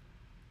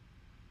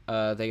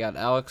 they got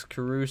Alex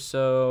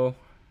Caruso,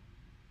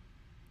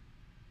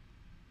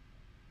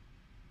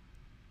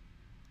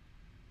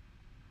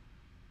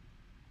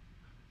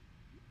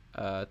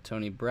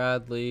 Tony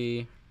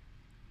Bradley.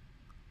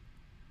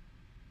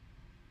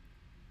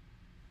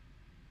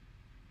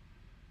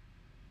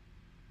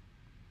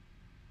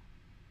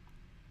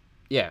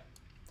 Yeah.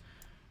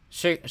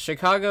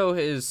 Chicago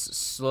is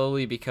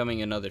slowly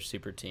becoming another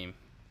super team.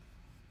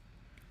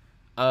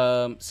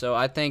 So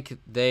I think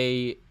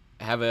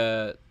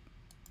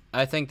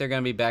I think they're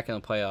going to be back in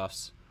the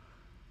playoffs.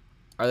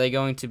 Are they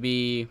going to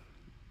be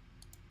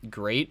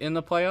great in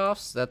the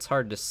playoffs? That's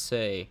hard to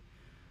say.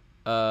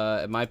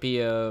 It might be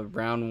a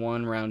round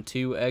 1, round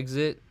 2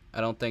 exit.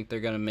 I don't think they're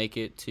going to make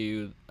it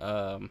to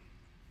I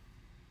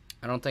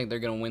don't think they're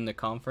going to win the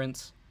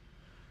conference.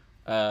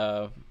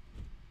 But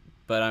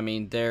I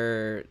mean,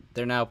 they're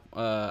now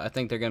I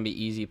think they're going to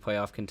be easy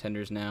playoff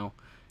contenders now,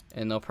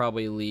 and they'll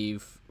probably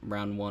leave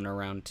round 1 or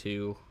round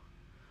 2.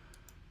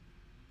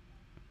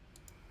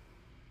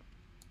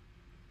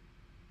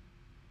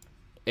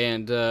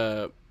 And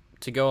to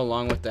go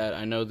along with that,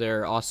 I know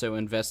they're also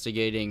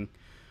investigating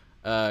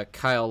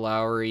Kyle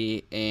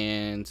Lowry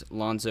and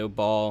Lonzo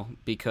Ball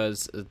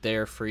because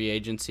their free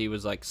agency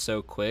was like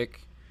so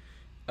quick.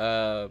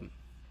 But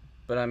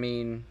I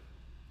mean,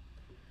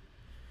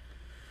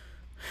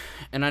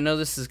 and I know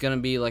this is going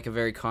to be like a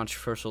very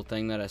controversial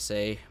thing that I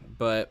say,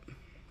 but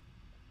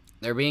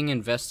they're being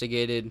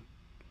investigated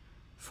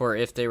for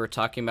if they were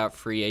talking about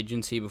free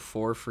agency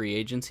before free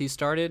agency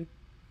started.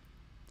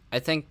 I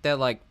think that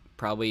like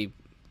probably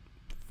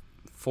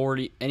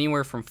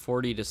anywhere from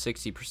 40 to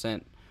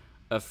 60%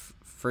 of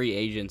free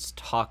agents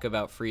talk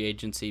about free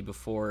agency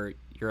before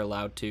you're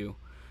allowed to.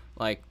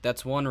 Like,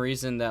 that's one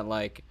reason that,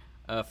 like,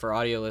 for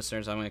audio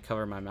listeners, I'm going to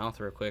cover my mouth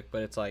real quick,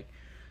 but it's like,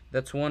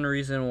 that's one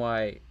reason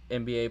why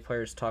NBA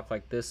players talk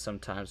like this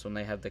sometimes when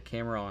they have the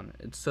camera on.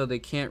 It's so they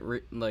can't,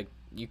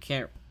 you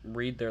can't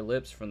read their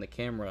lips from the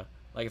camera.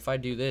 Like, if I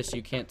do this,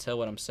 you can't tell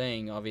what I'm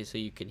saying. Obviously,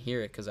 you can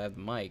hear it because I have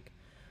the mic.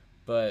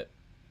 But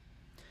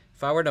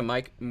if I were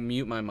to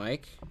mute my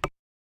mic,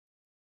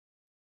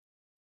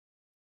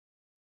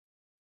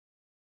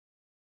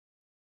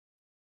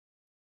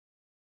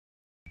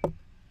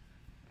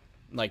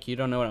 like, you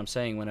don't know what I'm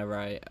saying whenever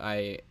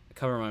I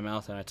cover my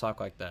mouth and I talk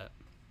like that.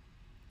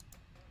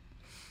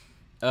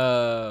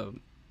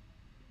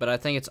 But I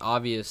think it's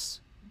obvious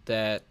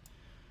that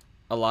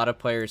a lot of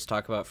players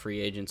talk about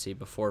free agency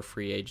before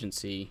free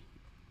agency,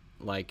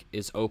 like,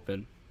 is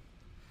open.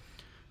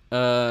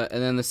 And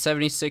then the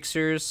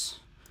 76ers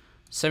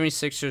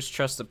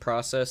trust the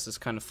process is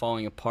kind of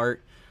falling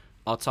apart.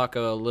 I'll talk a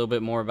little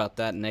bit more about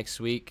that next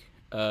week.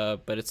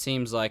 But it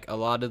seems like a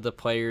lot of the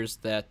players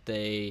that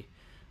they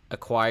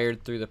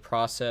acquired through the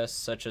process,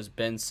 such as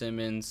Ben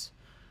Simmons,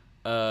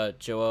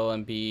 Joel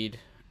Embiid,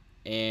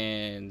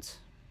 and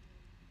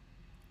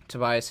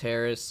Tobias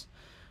Harris,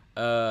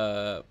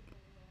 are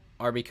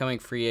becoming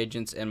free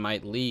agents and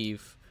might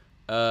leave.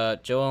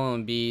 Joel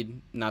Embiid,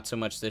 not so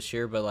much this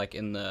year, but like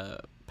in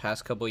the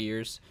past couple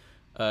years,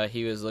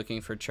 he was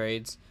looking for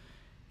trades,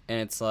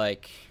 and it's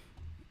like,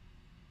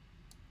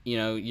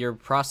 your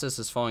process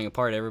is falling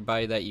apart.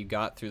 Everybody that you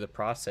got through the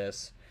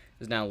process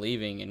is now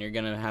leaving, and you're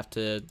going to have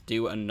to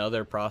do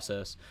another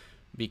process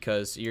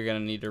because you're going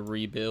to need to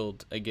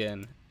rebuild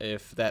again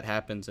if that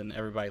happens and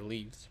everybody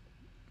leaves.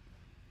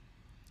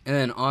 And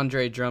then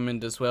Andre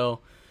Drummond as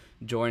well,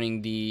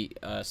 joining the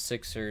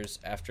Sixers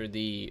after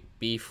the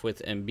beef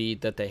with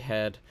Embiid that they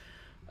had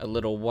a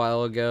little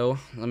while ago.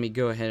 Let me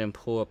go ahead and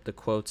pull up the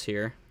quotes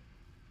here.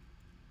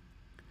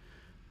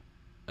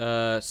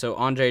 So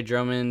Andre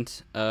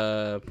Drummond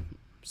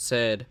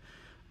said,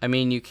 I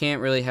mean, you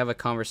can't really have a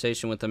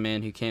conversation with a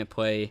man who can't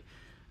play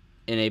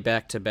in a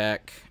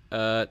back-to-back.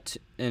 And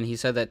he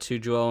said that to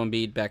Joel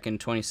Embiid back in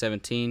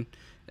 2017.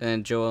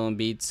 And Joel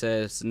Embiid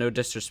says, no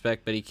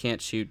disrespect, but he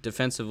can't shoot.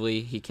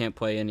 Defensively, he can't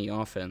play any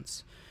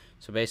offense.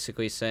 So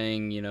basically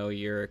saying,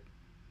 you're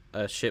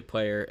a shit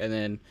player. And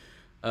then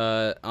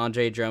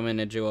Andre Drummond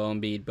and Joel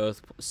Embiid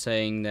both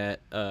saying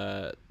that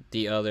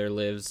the other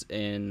lives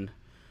in...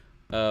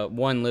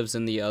 one lives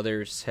in the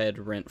other's head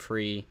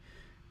rent-free,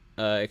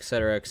 et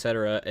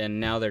cetera, and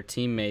now they're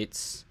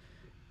teammates.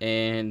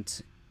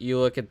 And you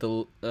look at the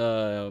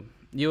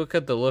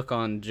look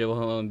on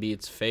Joel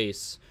Embiid's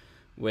face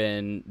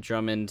when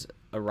Drummond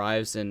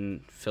arrives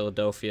in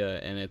Philadelphia,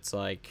 and it's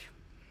like,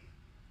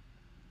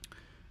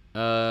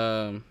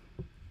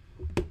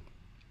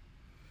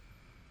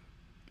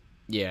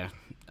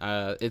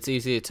 it's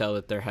easy to tell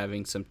that they're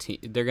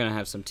gonna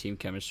have some team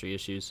chemistry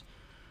issues.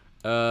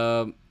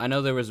 I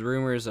know there was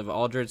rumors of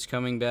Aldridge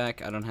coming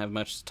back. I don't have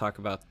much to talk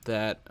about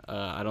that.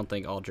 I don't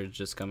think Aldridge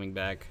is coming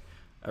back.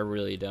 I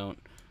really don't.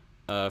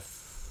 I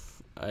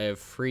have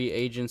free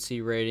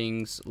agency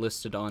ratings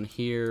listed on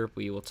here.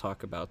 We will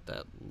talk about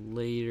that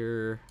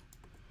later.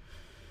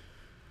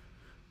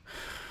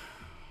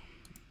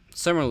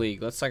 Summer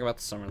League. Let's talk about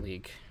the Summer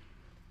League.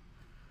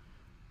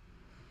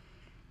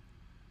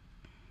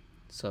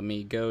 So let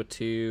me go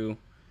to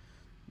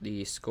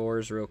the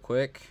scores real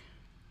quick.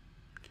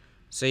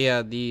 So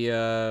yeah,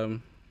 the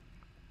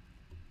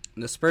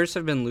Spurs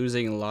have been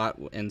losing a lot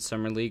in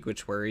Summer League,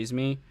 which worries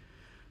me.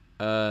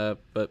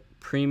 But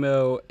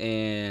Primo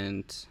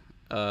and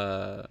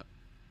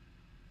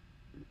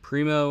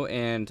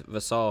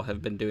Vassal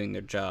have been doing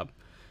their job,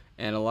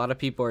 and a lot of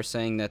people are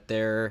saying that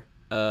they're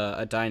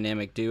a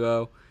dynamic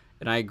duo,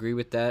 and I agree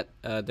with that.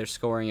 They're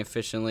scoring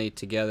efficiently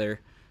together.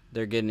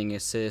 They're getting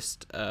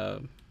assists.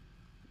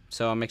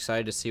 So I'm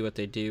excited to see what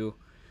they do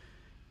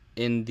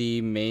in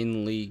the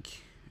main league.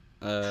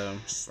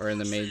 Or in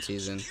the main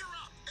season.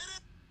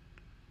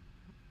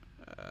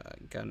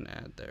 Got an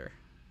ad there.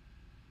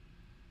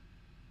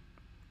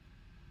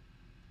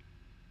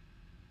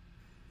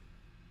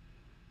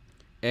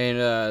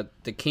 And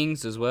the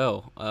Kings as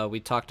well. We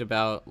talked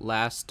about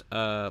last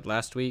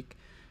week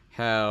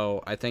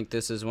how I think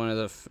this is one of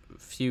the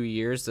few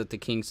years that the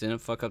Kings didn't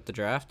fuck up the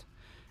draft.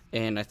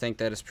 And I think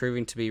that is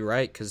proving to be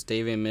right because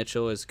Davion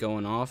Mitchell is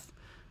going off.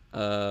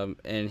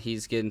 And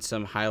he's getting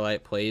some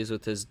highlight plays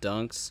with his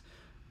dunks.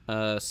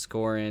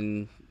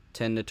 Scoring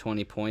 10 to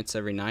 20 points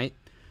every night.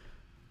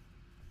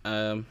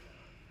 Davion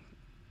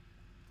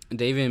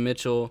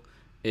Mitchell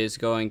is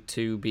going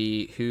to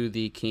be who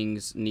the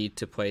Kings need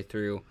to play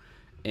through,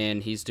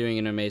 and he's doing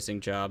an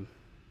amazing job.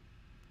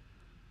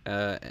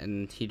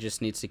 And he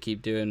just needs to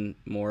keep doing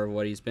more of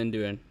what he's been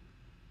doing.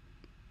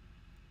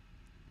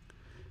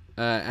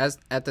 As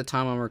at the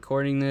time I'm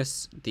recording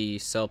this, the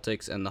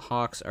Celtics and the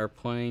Hawks are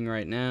playing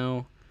right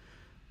now.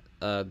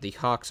 The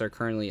Hawks are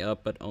currently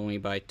up, but only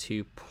by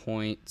 2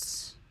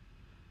 points.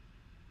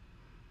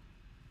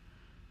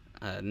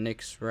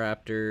 Knicks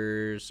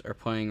Raptors are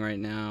playing right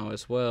now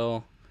as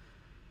well.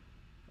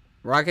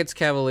 Rockets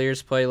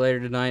Cavaliers play later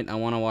tonight. I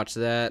want to watch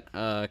that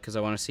because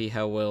I want to see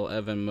how well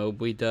Evan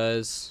Mobley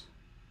does.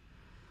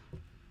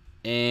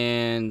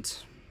 And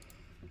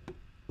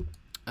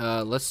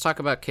let's talk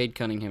about Cade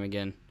Cunningham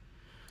again.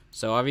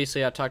 So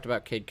obviously I talked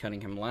about Cade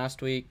Cunningham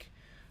last week.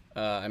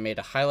 I made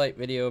a highlight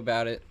video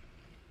about it.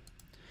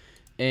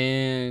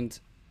 And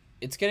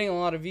it's getting a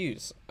lot of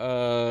views.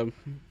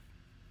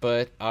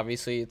 But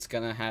obviously it's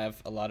going to have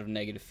a lot of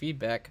negative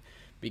feedback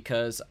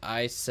because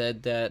I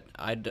said that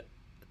I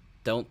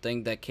don't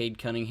think that Cade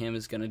Cunningham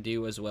is going to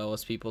do as well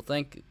as people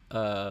think.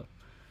 I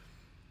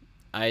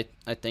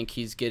think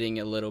he's getting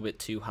a little bit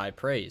too high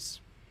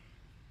praise.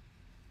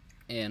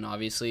 And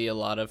obviously a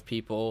lot of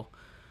people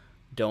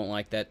don't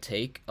like that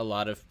take. A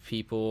lot of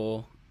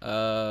people,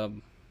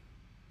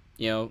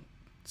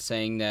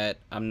 saying that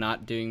I'm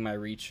not doing my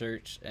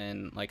research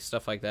and like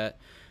stuff like that.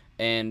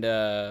 And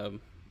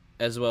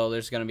as well,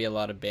 there's going to be a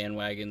lot of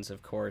bandwagons,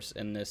 of course,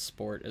 in this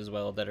sport as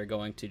well that are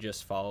going to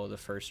just follow the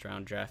first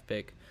round draft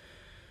pick.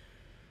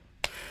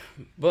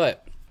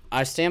 But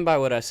I stand by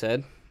what I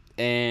said,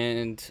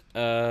 and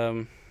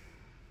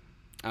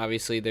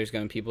obviously there's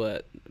going to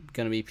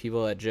be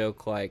people that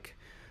joke like,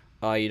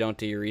 "Oh, you don't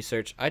do your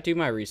research." I do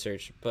my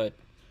research, but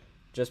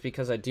just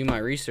because I do my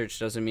research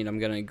doesn't mean I'm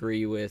going to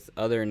agree with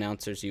other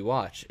announcers you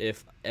watch.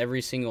 If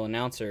every single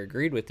announcer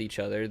agreed with each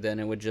other, then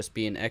it would just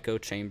be an echo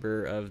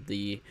chamber of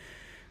the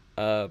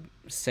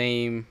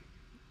same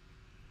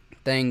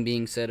thing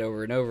being said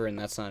over and over, and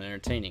that's not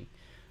entertaining.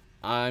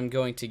 I'm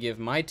going to give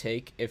my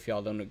take. If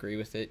y'all don't agree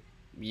with it,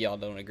 y'all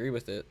don't agree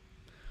with it.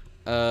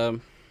 But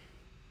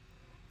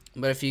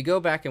if you go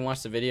back and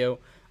watch the video,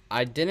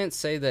 I didn't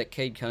say that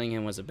Cade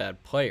Cunningham was a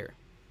bad player.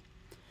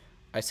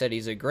 I said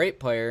he's a great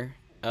player.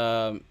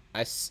 I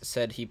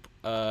said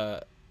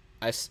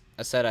I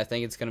said I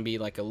think it's going to be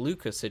like a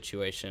Luka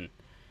situation,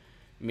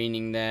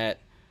 meaning that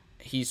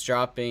he's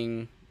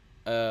dropping,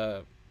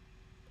 a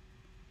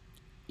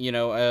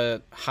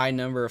high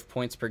number of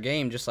points per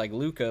game, just like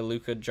Luka.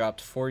 Luka dropped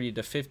 40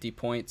 to 50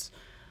 points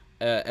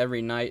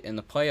every night in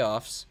the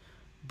playoffs,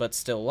 but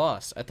still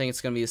lost. I think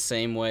it's going to be the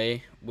same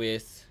way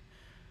with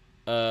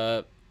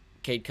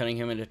Cade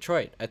Cunningham in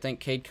Detroit. I think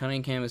Cade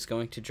Cunningham is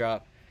going to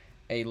drop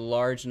a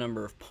large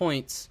number of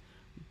points,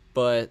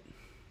 but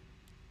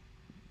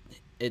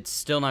it's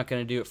still not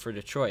going to do it for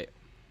Detroit.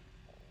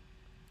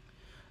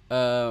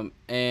 I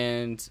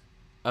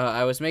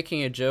was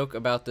making a joke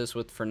about this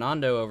with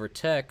Fernando over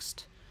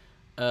text,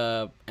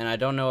 and I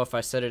don't know if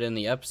I said it in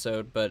the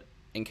episode, but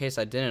in case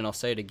I didn't, I'll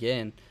say it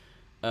again.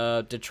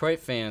 Detroit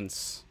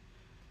fans,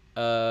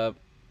 I'm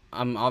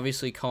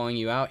obviously calling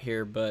you out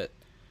here, but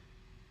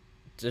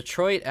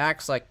Detroit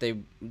acts like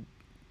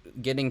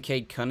getting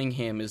Cade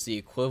Cunningham is the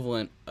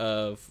equivalent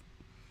of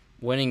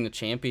winning the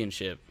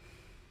championship.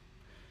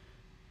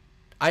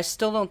 I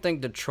still don't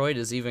think Detroit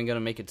is even going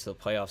to make it to the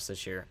playoffs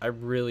this year. I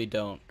really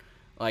don't.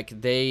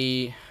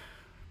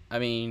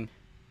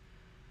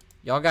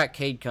 Y'all got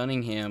Cade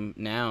Cunningham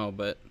now,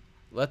 but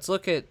let's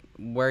look at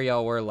where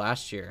y'all were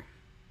last year.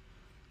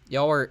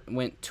 Y'all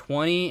went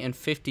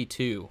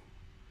 20-52.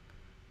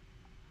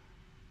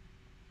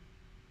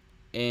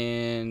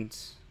 And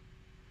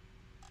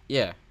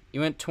yeah,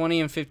 you went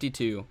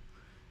 20-52.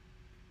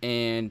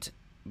 And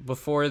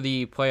before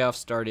the playoffs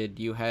started,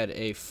 you had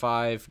a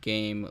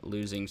 5-game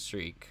losing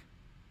streak.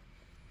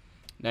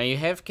 Now you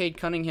have Cade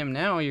Cunningham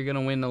now. You're going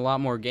to win a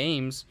lot more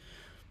games,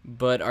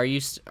 but are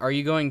you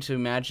going to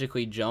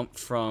magically jump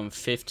from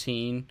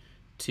 15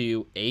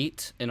 to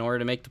 8 in order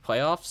to make the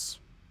playoffs?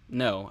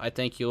 No, I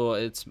think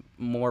it's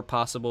more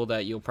possible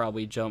that you'll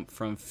probably jump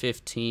from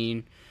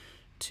 15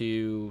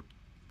 to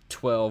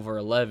 12 or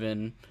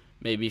 11,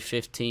 maybe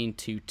 15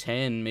 to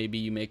 10. Maybe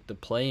you make the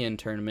play-in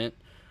tournament,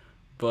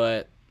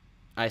 but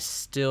I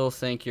still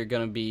think you're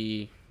going to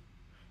be,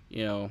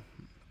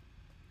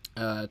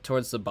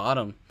 towards the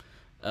bottom.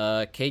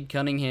 Cade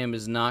Cunningham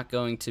is not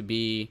going to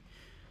be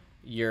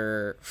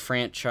your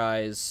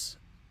franchise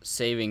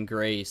saving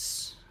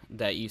grace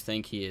that you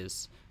think he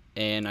is.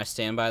 And I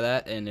stand by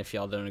that, and if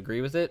y'all don't agree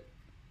with it,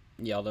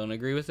 y'all don't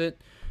agree with it.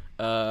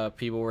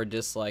 People were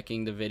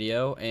disliking the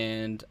video,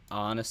 and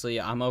honestly,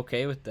 I'm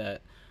okay with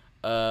that.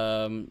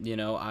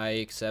 I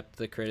accept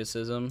the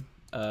criticism.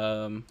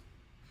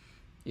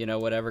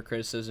 Whatever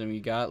criticism you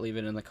got, leave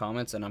it in the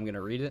comments, and I'm going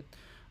to read it.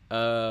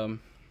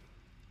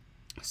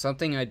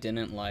 Something I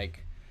didn't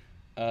like,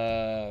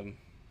 and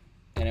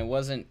it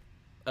wasn't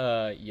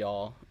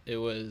y'all, it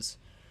was,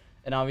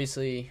 and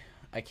obviously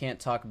I can't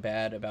talk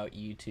bad about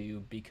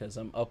YouTube because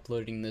I'm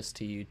uploading this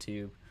to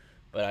YouTube,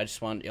 but I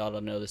just want y'all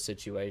to know the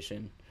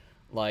situation.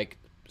 Like,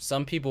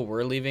 some people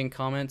were leaving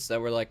comments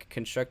that were like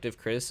constructive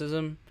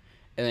criticism,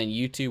 and then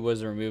YouTube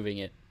was removing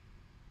it.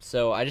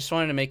 So I just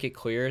wanted to make it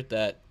clear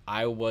that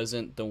I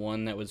wasn't the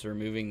one that was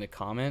removing the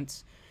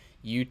comments.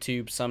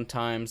 YouTube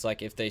sometimes,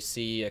 like, if they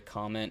see a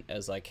comment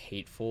as like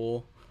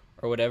hateful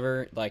or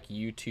whatever, like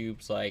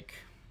YouTube's like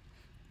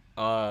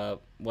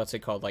what's it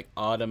called, like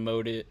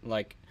automated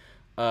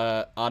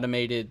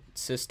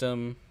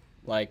system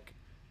like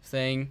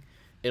thing,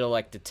 it'll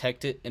like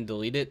detect it and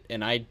delete it,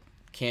 and I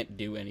can't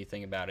do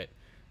anything about it.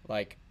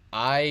 Like,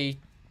 I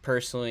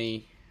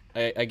personally,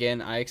 I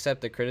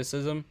accept the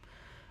criticism.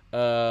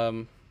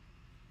 Y'all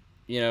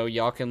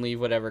can leave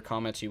whatever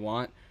comments you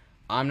want.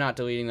 I'm not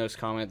deleting those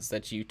comments.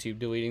 That's YouTube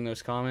deleting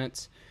those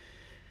comments.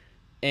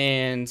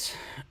 And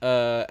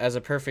as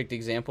a perfect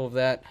example of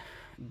that,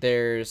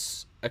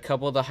 there's a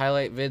couple of the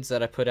highlight vids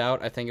that I put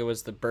out. I think it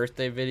was the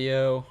birthday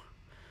video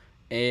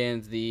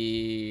and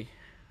the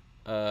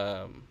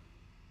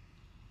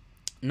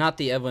not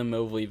the Evan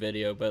Mobley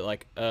video, but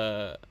like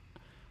a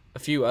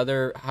few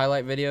other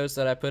highlight videos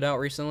that I put out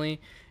recently,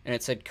 and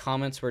it said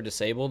comments were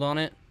disabled on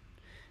it.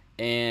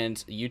 And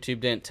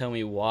YouTube didn't tell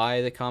me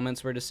why the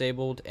comments were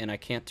disabled, and I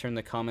can't turn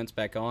the comments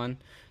back on.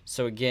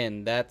 So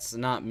again, that's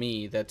not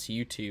me, that's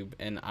YouTube,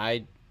 and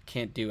I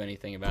can't do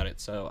anything about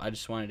it. So I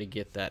just wanted to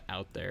get that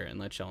out there and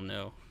let y'all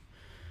know.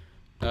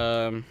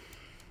 But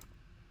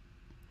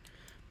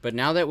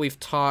now that we've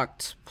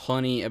talked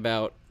plenty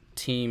about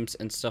teams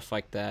and stuff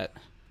like that,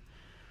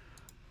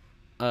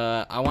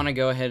 I want to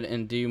go ahead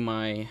and do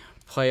my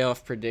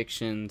playoff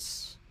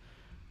predictions,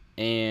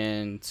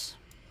 and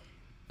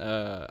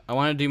I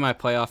want to do my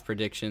playoff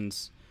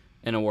predictions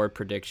and award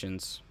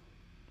predictions.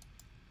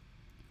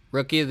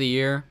 Rookie of the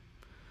Year,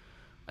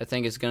 I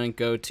think is going to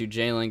go to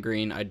Jalen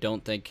Green. I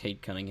don't think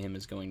Cade Cunningham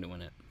is going to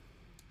win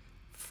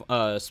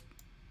it.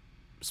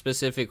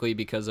 Specifically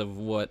because of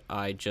what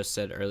I just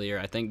said earlier.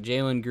 I think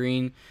Jalen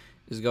Green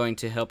is going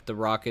to help the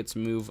Rockets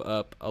move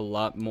up a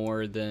lot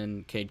more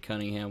than Cade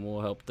Cunningham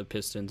will help the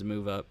Pistons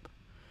move up.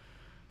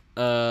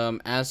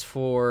 As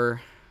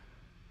for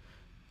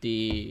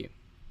the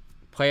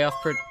playoff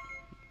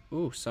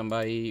we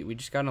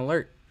just got an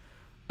alert.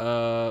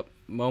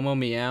 Momo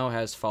Meow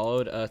has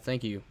followed.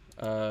 Thank you.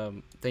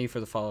 Thank you for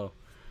the follow.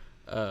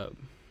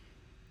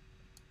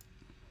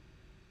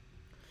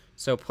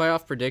 So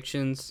playoff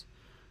predictions,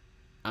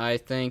 I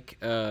think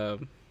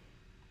I'm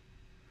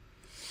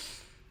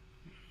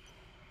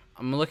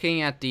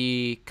looking at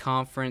the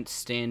conference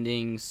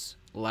standings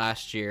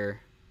last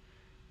year,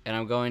 and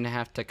I'm going to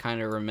have to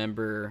kind of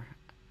remember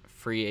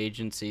free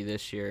agency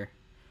this year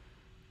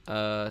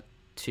and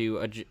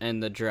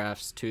the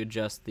drafts to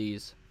adjust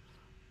these.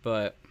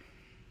 But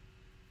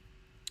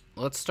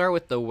let's start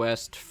with the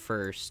West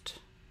first.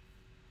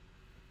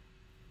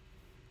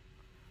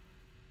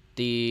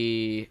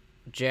 The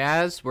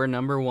Jazz were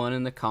number 1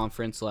 in the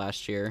conference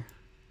last year.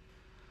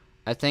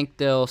 I think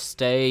they'll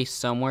stay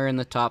somewhere in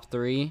the top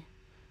 3.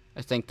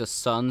 I think the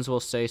Suns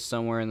will stay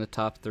somewhere in the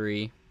top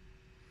 3.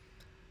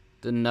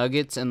 The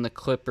Nuggets and the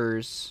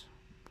Clippers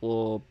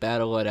will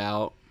battle it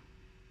out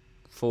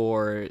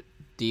for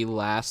the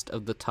last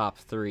of the top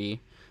 3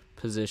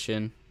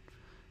 position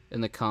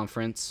in the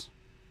conference.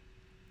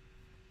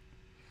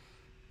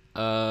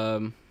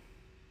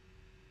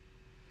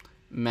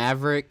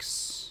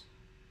 Mavericks,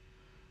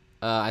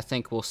 I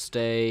think will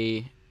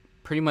stay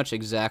pretty much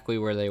exactly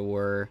where they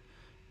were,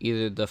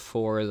 either the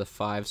 4 or the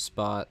 5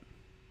 spot.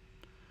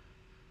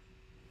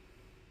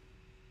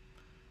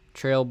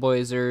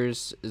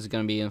 Trailblazers is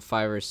going to be in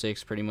 5 or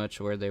 6, pretty much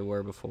where they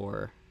were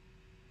before.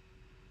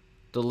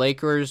 The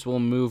Lakers will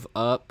move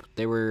up.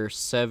 They were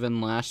 7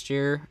 last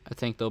year. I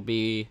think they'll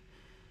be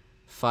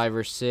 5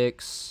 or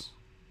 6.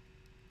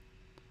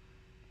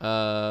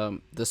 The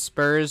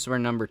Spurs were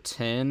number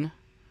 10.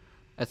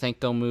 I think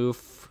they'll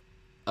move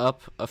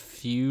up a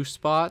few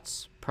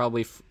spots.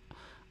 Probably,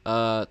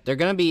 they're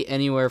going to be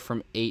anywhere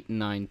from 8,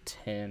 9,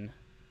 10.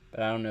 But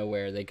I don't know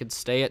where. They could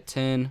stay at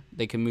 10.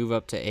 They could move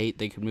up to 8.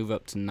 They could move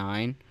up to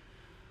 9.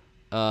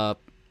 The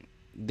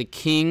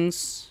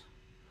Kings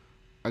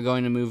are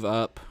going to move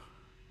up.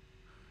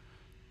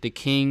 The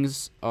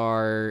Kings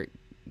are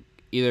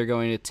either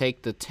going to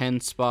take the 10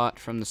 spot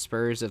from the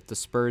Spurs if the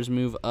Spurs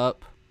move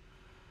up,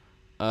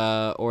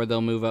 or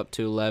they'll move up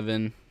to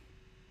 11.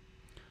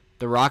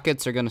 The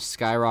Rockets are going to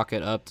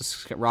skyrocket up.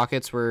 The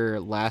Rockets were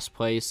last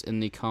place in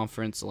the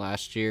conference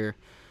last year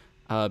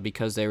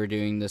because they were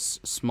doing this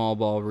small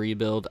ball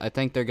rebuild. I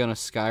think they're going to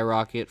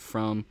skyrocket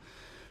from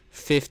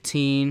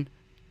 15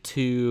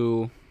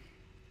 to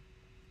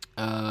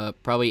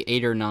probably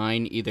 8 or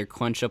 9, either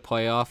clinch a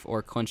playoff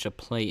or clinch a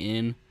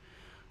play-in.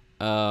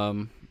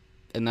 And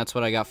that's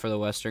what I got for the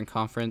Western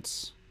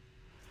Conference.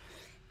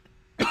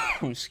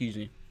 Excuse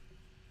me.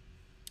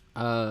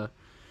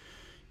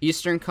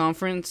 Eastern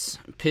Conference,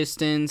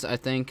 Pistons, I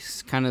think,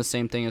 is kind of the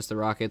same thing as the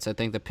Rockets. I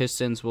think the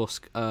Pistons will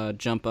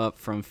jump up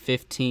from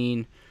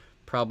 15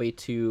 probably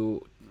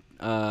to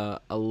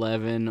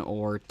 11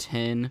 or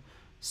 10,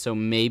 so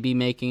maybe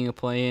making a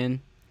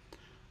play-in.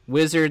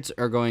 Wizards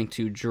are going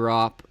to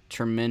drop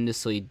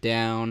tremendously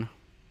down.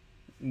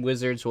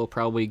 Wizards will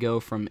probably go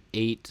from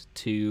 8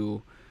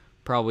 to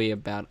probably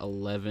about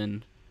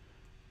 11.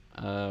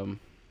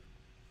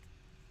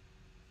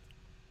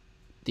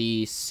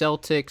 The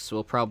Celtics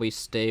will probably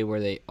stay where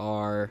they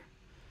are.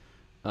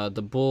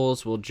 The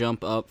Bulls will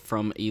jump up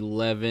from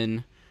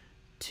 11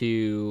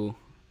 to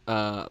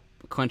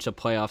clinch a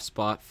playoff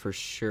spot for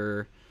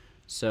sure.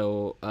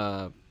 So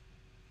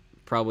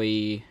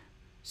probably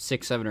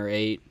 6, 7, or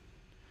 8.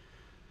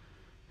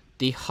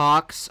 The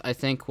Hawks, I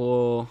think,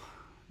 will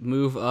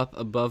move up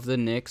above the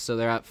Knicks. So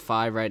they're at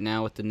 5 right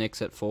now with the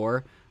Knicks at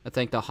 4. I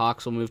think the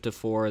Hawks will move to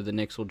 4. The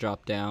Knicks will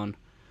drop down.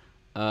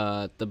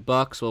 The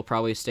Bucks will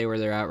probably stay where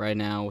they're at right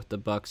now with the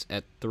Bucks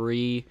at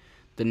 3.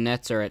 The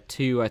Nets are at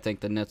 2. I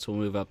think the Nets will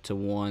move up to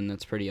 1.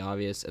 That's pretty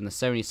obvious. And the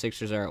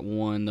 76ers are at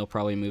 1. They'll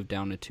probably move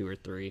down to 2 or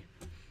 3.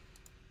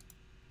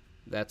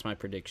 That's my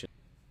prediction.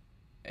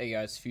 Hey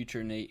guys,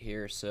 Future Nate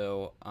here.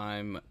 So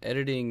I'm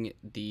editing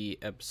the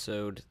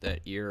episode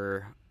that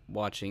you're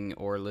watching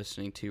or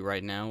listening to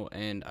right now,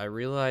 and I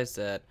realized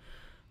that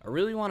I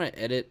really want to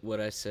edit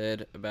what I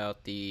said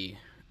about the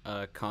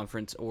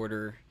conference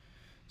order.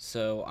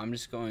 So I'm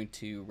just going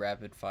to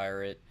rapid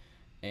fire it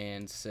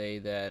and say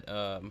that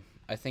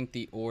I think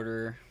the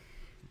order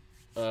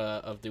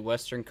of the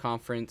Western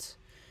Conference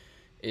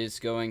is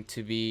going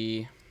to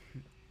be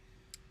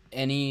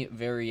any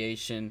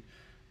variation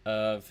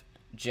of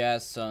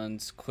Jazz,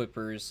 Suns,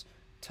 Clippers,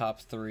 top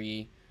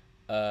 3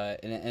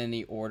 in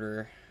any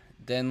order.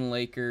 Then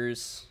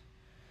Lakers,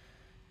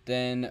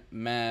 then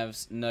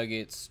Mavs,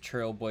 Nuggets,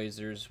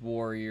 Trailblazers,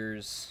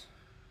 Warriors,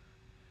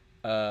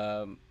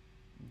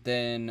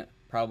 then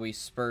probably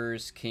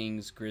Spurs,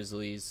 Kings,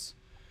 Grizzlies,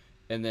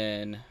 and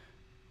then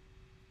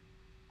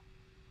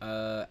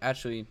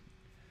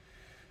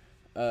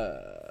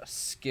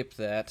skip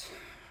that.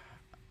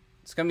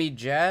 It's gonna be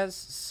Jazz,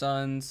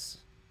 Suns,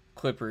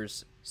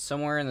 Clippers,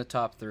 somewhere in the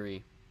top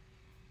 3.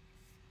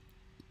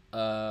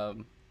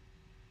 Um,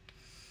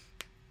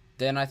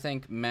 then I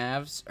think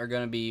Mavs are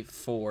going to be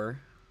 4.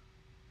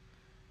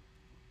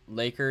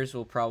 Lakers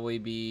will probably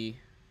be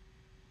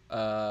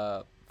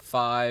 5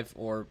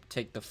 or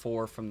take the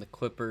 4 from the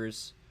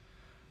Clippers.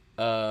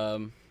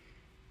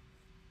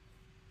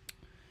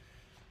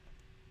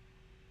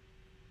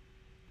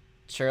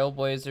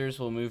 Trailblazers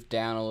will move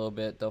down a little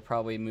bit. They'll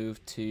probably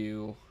move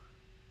to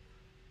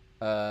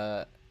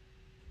 7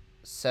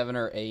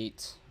 or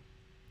 8.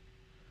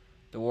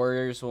 The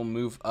Warriors will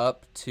move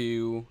up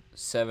to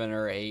 7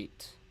 or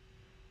 8,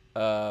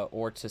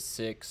 or to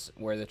 6,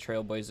 where the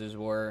Trailblazers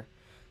were.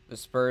 The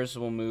Spurs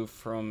will move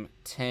from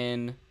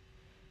 10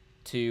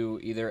 to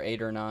either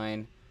 8 or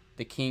 9.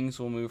 The Kings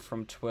will move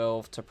from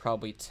 12 to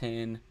probably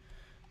 10.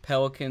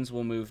 Pelicans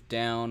will move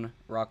down.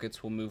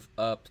 Rockets will move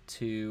up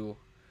to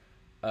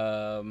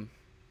either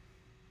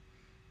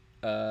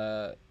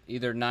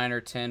 9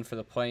 or 10 for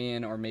the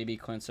play-in, or maybe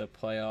clinch a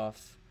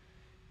playoff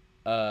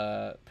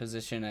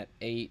position at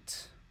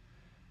 8.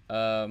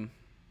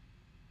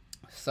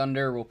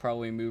 Thunder will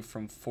probably move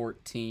from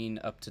 14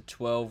 up to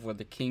 12, where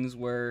the Kings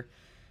were,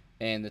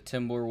 and the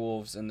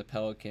Timberwolves and the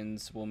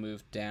Pelicans will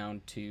move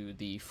down to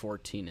the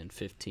 14 and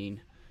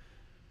 15.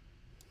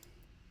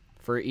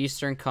 For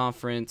Eastern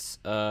Conference,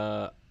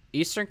 I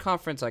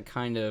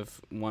kind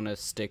of want to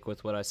stick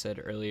with what I said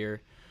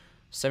earlier.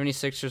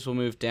 76ers will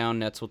move down.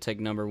 Nets will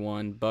take number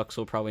 1. Bucks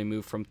will probably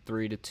move from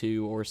 3 to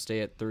 2 or stay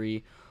at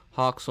 3.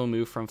 Hawks will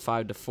move from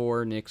 5 to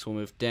 4. Knicks will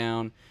move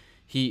down.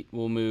 Heat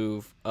will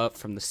move up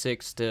from the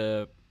 6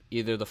 to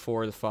either the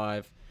 4 or the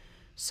 5.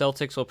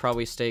 Celtics will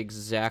probably stay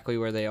exactly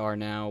where they are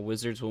now.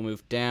 Wizards will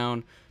move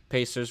down.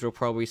 Pacers will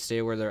probably stay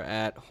where they're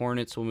at.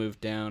 Hornets will move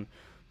down.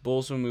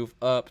 Bulls will move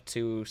up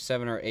to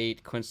 7 or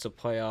 8, clinch the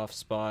playoff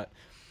spot.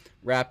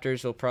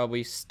 Raptors will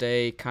probably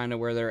stay kind of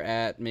where they're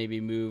at, maybe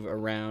move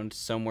around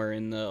somewhere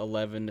in the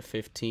 11 to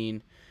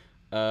 15.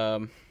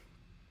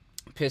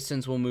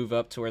 Pistons will move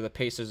up to where the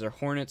Pacers or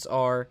Hornets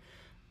are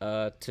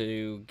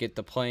to get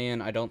the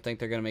play-in. I don't think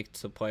they're going to make it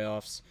to the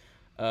playoffs.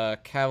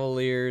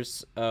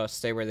 Cavaliers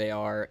stay where they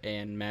are,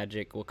 and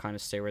Magic will kind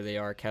of stay where they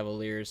are.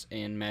 Cavaliers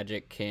and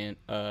Magic can't,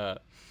 and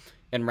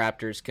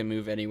Raptors can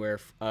move anywhere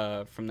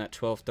from that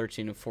 12,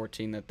 13, and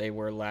 14 that they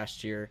were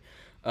last year,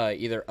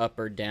 either up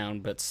or down,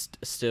 but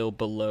still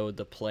below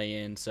the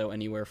play-in. So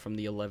anywhere from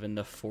the 11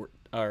 to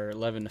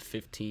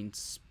 15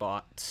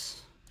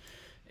 spots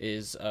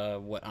is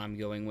what I'm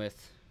going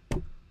with.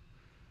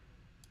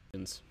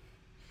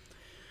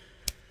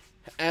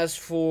 As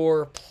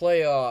for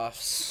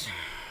playoffs,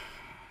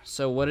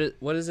 so what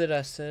is it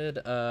I said?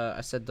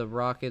 I said the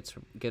Rockets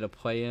get a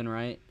play-in,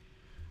 right?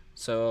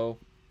 So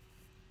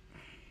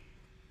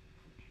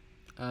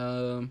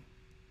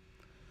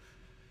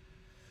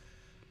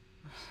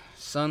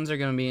Suns are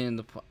gonna be in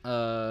the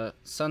playoffs.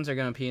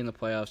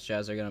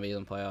 Jazz are gonna be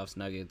in the playoffs.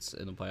 Nuggets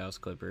in the playoffs.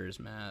 Clippers,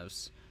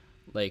 Mavs,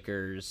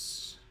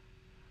 Lakers.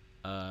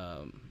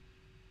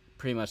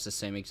 Pretty much the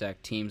same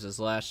exact teams as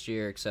last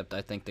year, except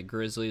I think the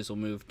Grizzlies will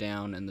move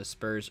down and the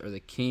Spurs or the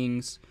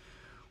Kings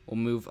will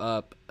move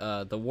up.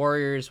 The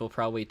Warriors will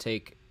probably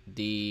take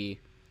the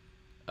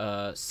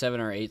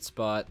 7 or 8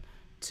 spot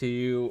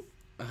to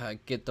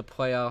get the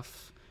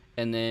playoff,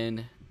 and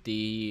then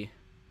the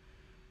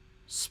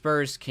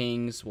Spurs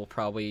Kings will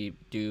probably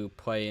do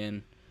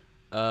play-in.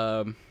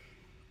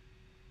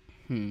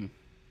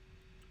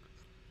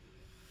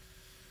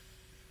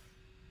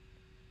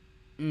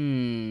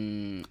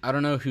 I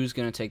don't know who's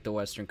going to take the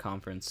Western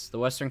Conference. The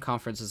Western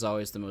Conference is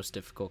always the most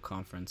difficult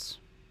conference,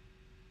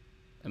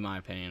 in my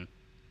opinion.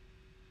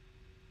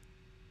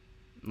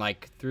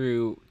 Like,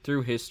 through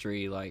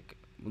history, like,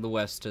 the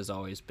West has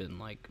always been,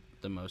 like,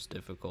 the most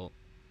difficult.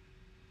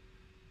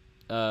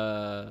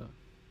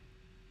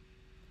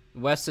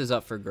 West is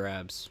up for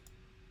grabs.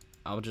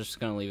 I'm just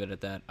going to leave it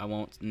at that. I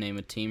won't name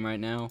a team right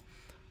now.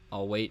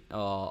 I'll wait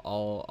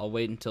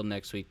until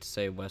next week to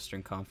say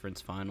Western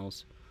Conference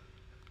Finals.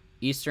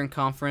 Eastern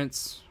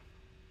Conference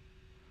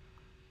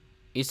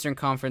is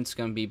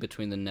going to be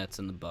between the Nets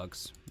and the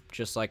Bucks,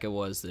 just like it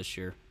was this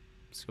year.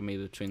 It's going to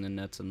be between the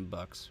Nets and the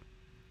Bucks.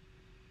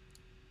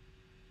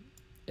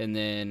 And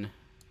then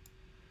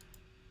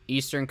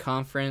Eastern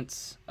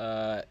Conference,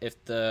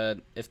 if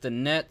the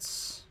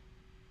Nets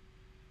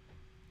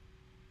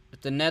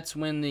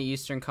win the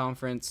Eastern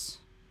Conference,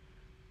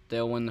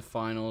 they'll win the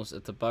finals.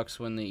 If the Bucks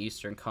win the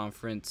Eastern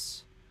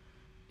Conference,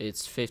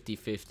 it's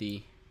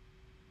 50-50.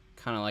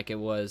 Kind of like it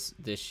was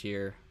this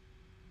year.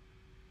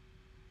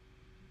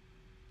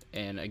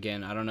 And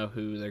again, I don't know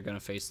who they're going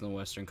to face in the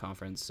Western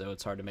Conference, so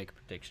it's hard to make a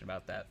prediction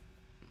about that.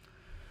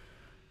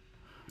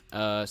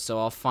 So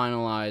I'll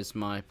finalize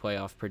my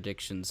playoff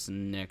predictions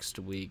next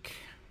week.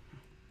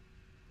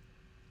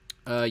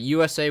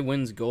 USA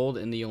wins gold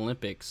in the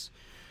Olympics.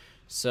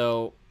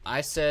 So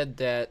I said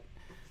that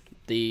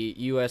the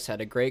U.S.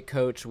 had a great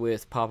coach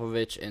with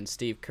Popovich and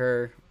Steve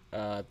Kerr.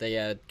 They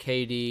had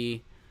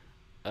KD.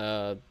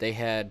 They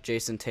had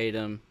Jason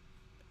Tatum,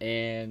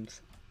 and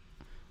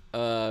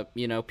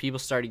people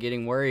started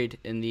getting worried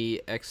in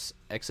the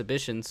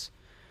exhibitions,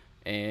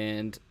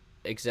 and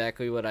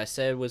exactly what I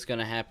said was going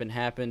to happen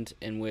happened,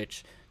 in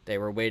which they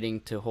were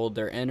waiting to hold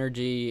their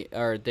energy,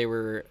 or they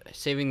were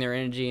saving their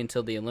energy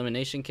until the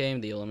elimination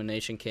came. The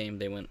elimination came,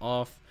 they went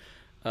off.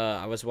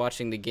 I was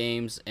watching the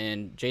games,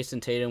 and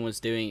Jason Tatum was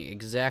doing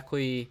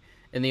exactly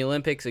in the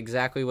Olympics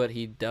exactly what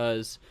he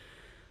does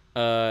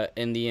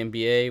in the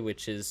NBA,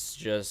 which is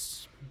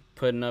just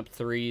putting up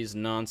threes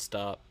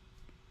nonstop.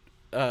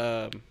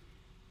 Um,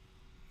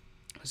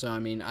 so I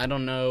mean, I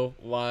don't know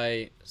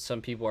why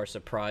some people are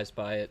surprised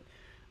by it.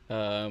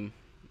 Um,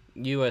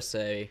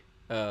 USA.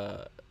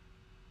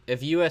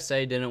 If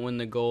USA didn't win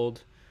the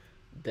gold,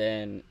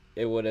 then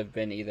it would have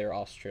been either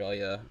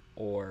Australia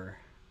or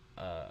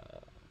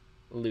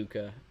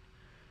Luka.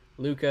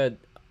 Luka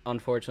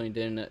unfortunately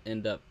didn't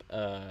end up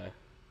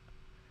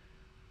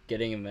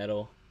getting a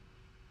medal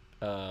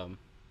um,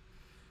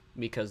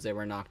 because they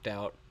were knocked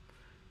out.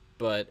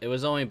 But it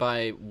was only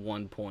by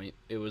 1 point.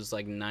 It was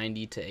like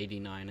 90 to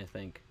 89, I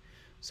think.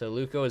 So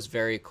Luka was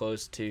very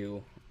close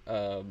to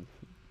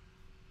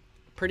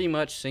pretty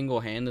much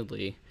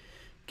single-handedly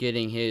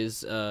getting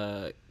his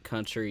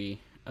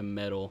country a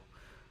medal.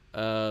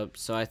 So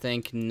I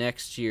think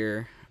next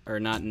year, or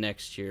not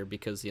next year,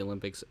 because the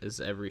Olympics is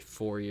every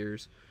 4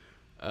 years.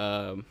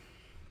 But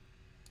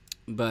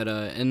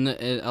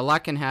a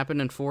lot can happen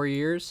in 4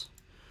 years.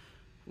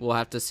 We'll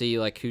have to see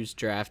like who's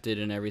drafted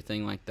and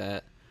everything like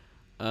that.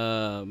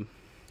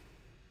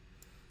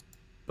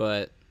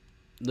 But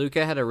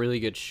Luka had a really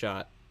good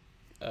shot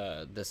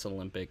this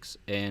Olympics,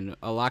 and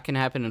a lot can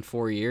happen in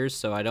 4 years.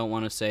 So I don't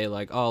want to say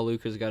like, oh,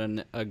 Luka's got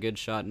a good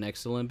shot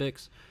next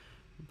Olympics,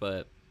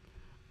 but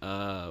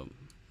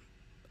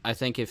I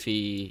think if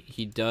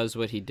he does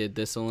what he did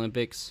this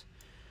Olympics,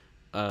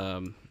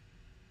 he'll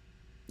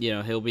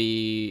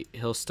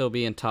still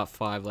be in top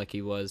 5 like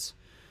he was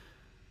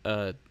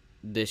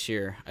this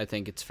year. I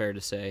think it's fair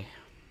to say.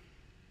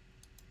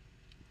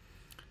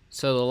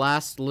 So the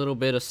last little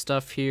bit of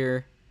stuff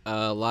here,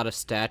 a lot of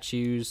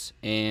statues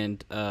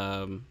and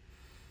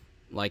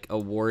like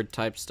award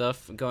type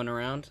stuff going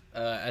around.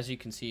 As you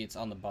can see, it's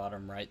on the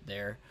bottom right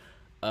there.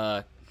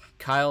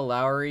 Kyle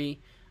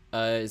Lowry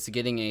is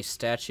getting a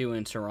statue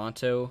in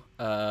Toronto,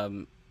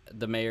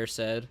 the mayor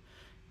said,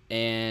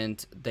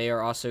 and they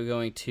are also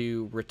going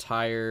to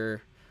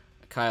retire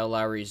Kyle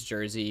Lowry's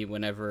jersey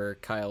whenever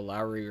Kyle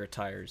Lowry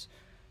retires.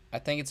 I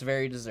think it's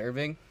very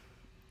deserving.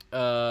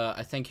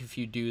 I think if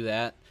you do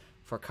that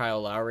for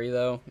Kyle Lowry,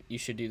 though, you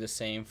should do the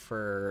same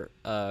for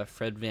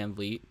Fred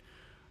VanVleet.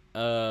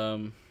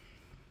 Not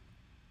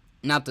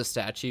the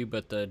statue,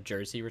 but the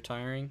jersey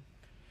retiring.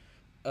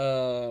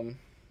 The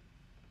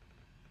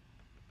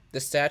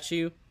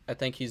statue, I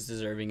think he's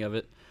deserving of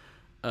it.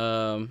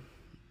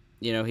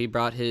 He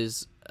brought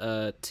his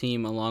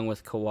team along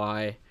with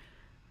Kawhi,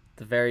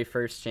 the very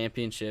first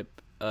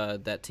championship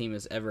that team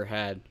has ever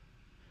had.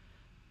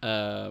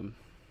 And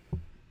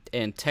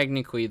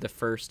technically the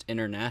first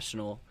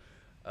international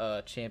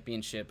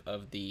championship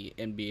of the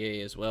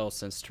NBA as well,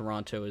 since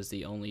Toronto is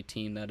the only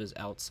team that is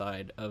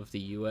outside of the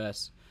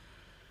U.S.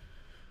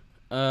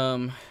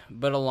 But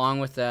along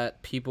with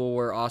that, people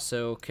were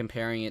also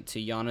comparing it to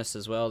Giannis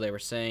as well. They were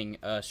saying,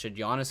 should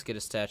Giannis get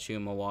a statue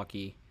in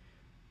Milwaukee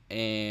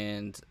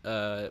and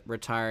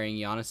retiring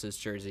Giannis's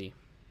jersey?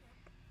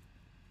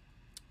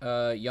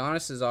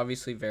 Giannis is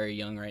obviously very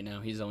young right now.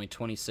 He's only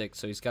 26,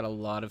 so he's got a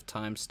lot of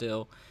time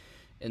still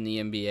in the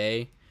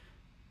NBA.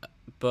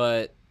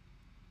 But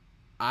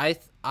I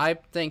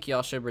think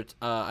y'all should.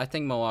 I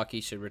think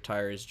Milwaukee should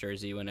retire his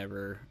jersey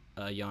whenever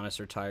Giannis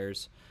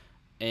retires.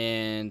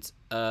 And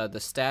the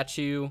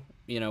statue,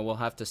 we'll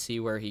have to see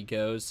where he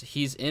goes.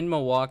 He's in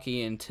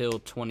Milwaukee until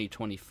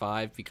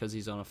 2025 because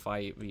he's on a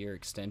 5-year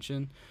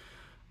extension.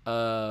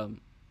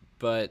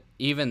 But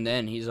even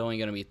then, he's only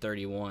going to be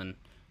 31.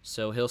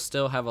 So he'll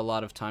still have a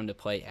lot of time to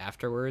play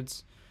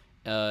afterwards.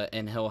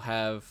 And he'll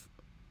have,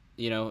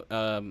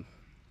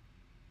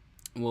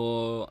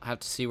 we'll have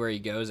to see where he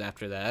goes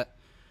after that.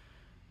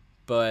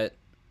 But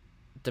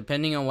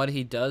depending on what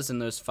he does in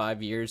those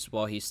 5 years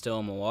while he's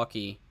still in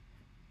Milwaukee,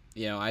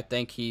 I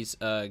think he's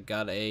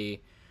got a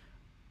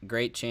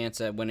great chance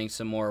at winning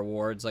some more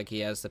awards like he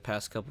has the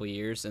past couple of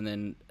years, and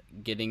then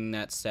getting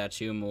that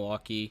statue in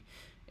Milwaukee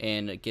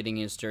and getting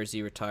his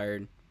jersey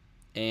retired.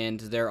 And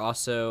they're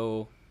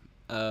also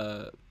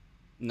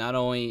not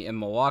only in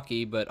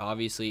Milwaukee, but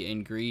obviously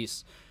in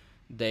Greece,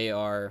 they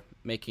are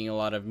making a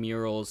lot of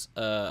murals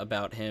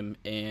about him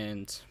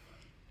and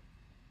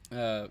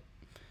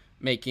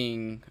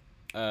making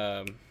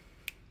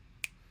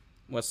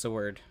what's the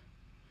word?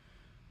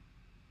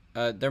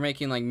 They're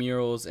making like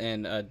murals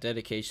and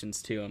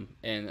dedications to him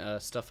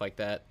and stuff like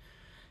that.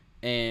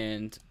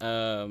 And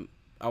I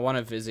want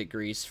to visit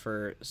Greece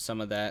for some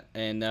of that.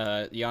 And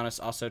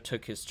Giannis also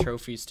took his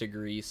trophies to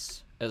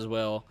Greece as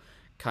well,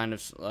 kind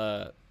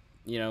of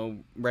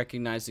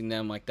recognizing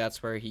them like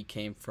that's where he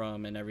came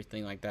from and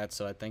everything like that.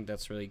 So I think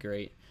that's really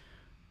great.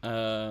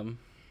 And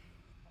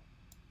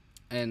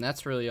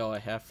that's really all I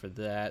have for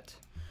that.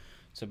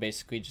 So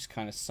basically just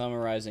kind of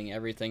summarizing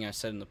everything I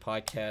said in the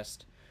podcast.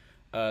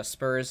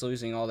 Spurs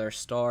losing all their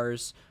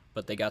stars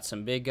but they got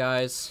some big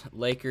guys.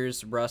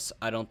 Lakers, Russ,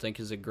 I don't think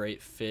is a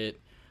great fit,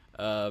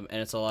 and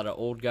it's a lot of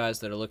old guys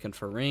that are looking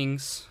for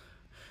rings.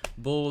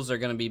 Bulls are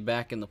going to be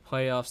back in the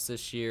playoffs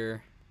this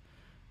year,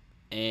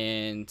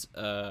 and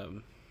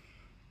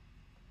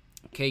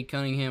Cade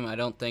Cunningham I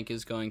don't think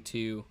is going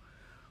to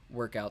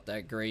work out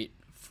that great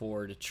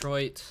for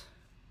Detroit.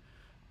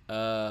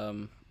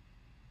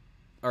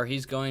 Or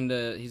he's going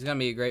to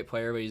be a great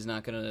player, but he's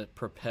not going to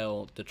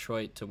propel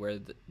Detroit to where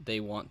they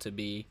want to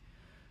be.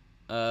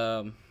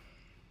 And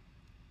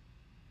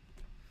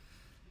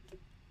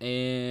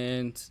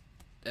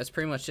that's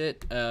pretty much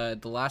it. The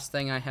last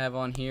thing I have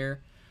on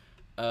here,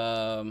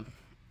 I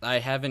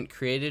haven't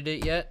created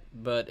it yet,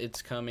 but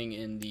it's coming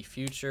in the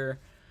future.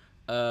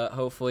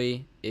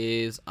 Hopefully,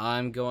 is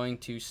I'm going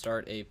to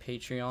start a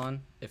Patreon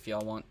if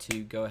y'all want to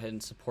go ahead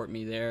and support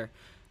me there.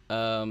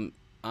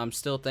 I'm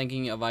still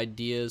thinking of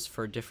ideas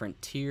for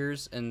different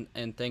tiers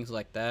and things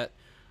like that.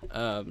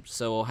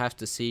 So we'll have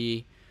to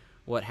see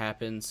what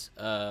happens.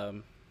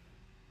 But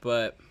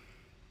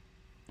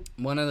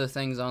one of the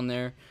things on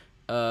there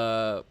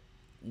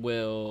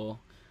will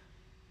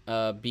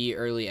be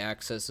early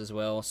access as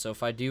well. So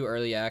if I do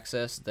early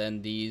access,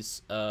 then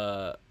these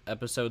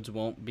episodes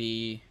won't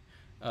be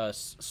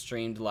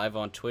streamed live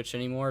on Twitch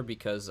anymore,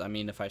 because I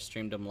mean, if I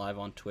streamed them live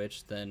on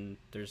Twitch, then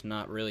there's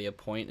not really a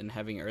point in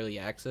having early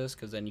access,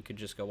 because then you could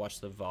just go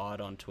watch the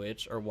VOD on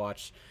Twitch or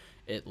watch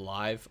it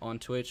live on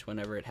Twitch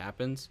whenever it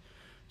happens.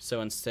 So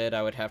instead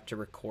I would have to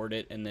record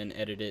it and then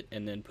edit it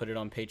and then put it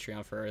on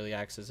Patreon for early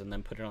access and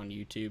then put it on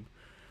YouTube.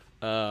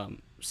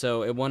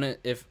 So it wouldn't,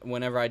 if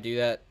whenever I do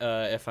that,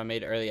 if I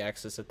made early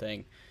access a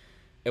thing,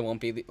 it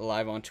won't be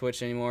live on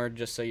Twitch anymore,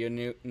 just so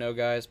you know,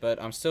 guys.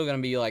 But I'm still gonna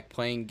be like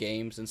playing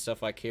games and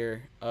stuff like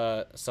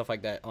stuff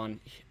like that on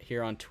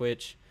here on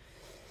Twitch.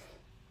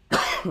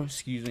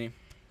 Excuse me.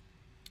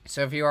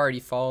 So if you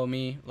already follow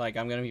me, like,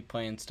 I'm gonna be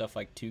playing stuff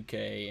like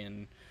 2K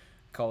and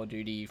Call of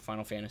Duty,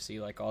 Final Fantasy,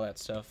 like all that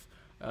stuff,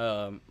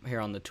 here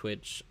on the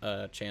Twitch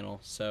channel.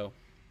 So,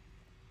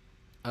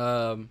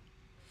 and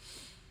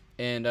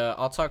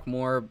I'll talk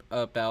more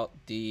about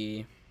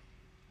the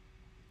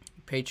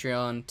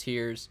Patreon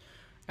tiers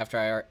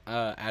after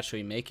I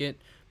actually make it,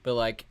 but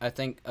like, I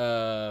think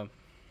it'll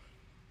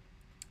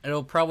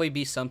probably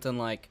be something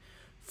like,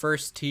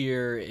 first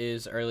tier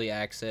is early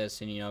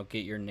access, and you know,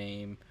 get your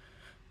name,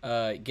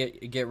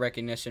 get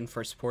recognition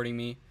for supporting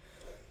me.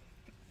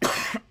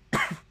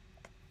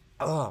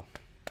 Oh,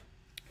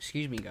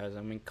 excuse me, guys,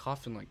 I've been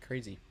coughing like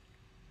crazy.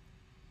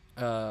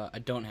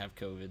 I don't have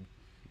COVID.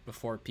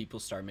 Before people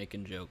start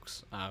making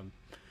jokes,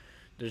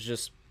 there's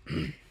just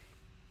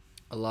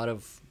a lot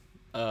of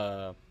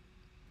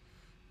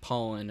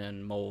pollen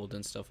and mold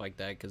and stuff like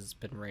that because it's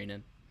been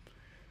raining.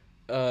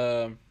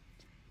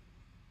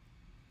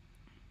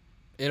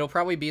 It'll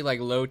probably be like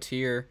low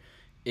tier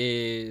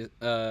is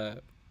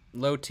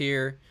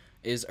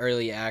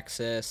early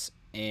access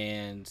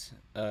and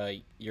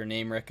your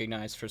name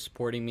recognized for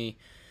supporting me.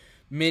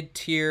 Mid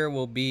tier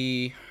will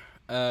be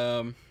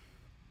March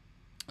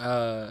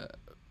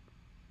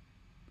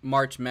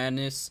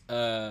Madness.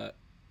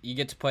 You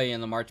get to play in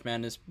the March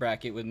Madness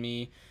bracket with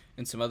me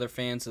and some other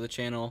fans of the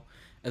channel,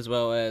 as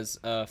well as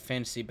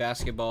fantasy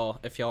basketball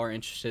if y'all are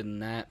interested in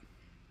that.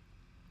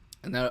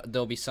 And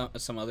there'll be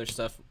some other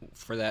stuff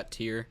for that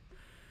tier.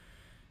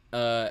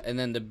 And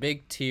then the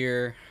big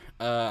tier,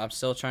 I'm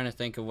still trying to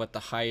think of what the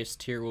highest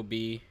tier will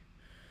be.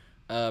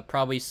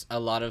 Probably a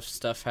lot of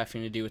stuff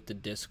having to do with the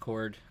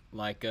Discord.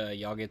 Like,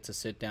 y'all get to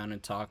sit down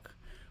and talk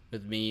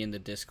with me in the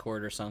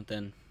Discord or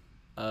something.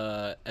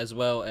 As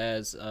well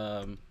as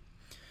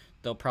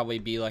there'll probably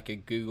be like a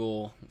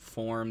Google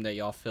form that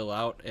y'all fill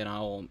out, and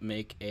I'll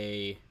make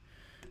a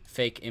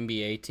fake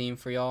NBA team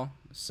for y'all.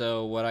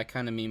 So what I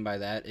kind of mean by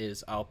that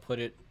is I'll put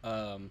it,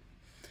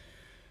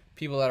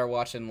 people that are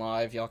watching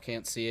live, y'all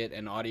can't see it,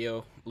 and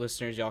audio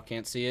listeners, y'all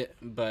can't see it,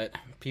 but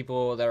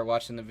people that are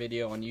watching the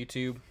video on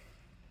YouTube,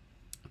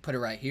 put it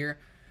right here.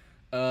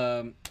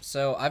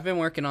 So I've been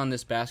working on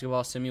this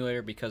basketball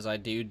simulator because I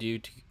do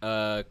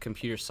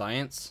computer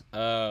science.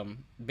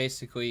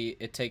 Basically,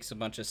 it takes a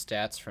bunch of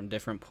stats from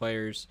different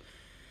players,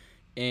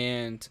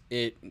 and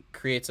it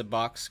creates a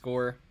box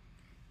score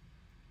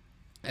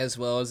as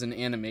well as an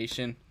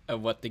animation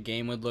of what the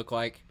game would look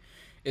like.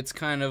 It's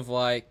kind of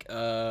like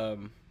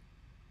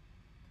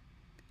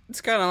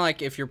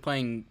if you're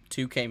playing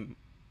 2K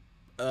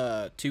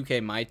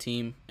My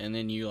Team, and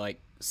then you like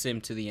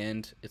sim to the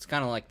end. It's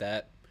kind of like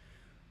that.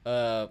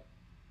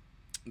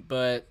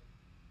 But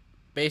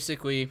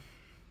basically,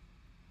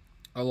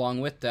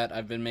 along with that,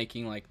 I've been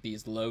making like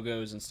these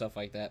logos and stuff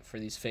like that for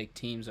these fake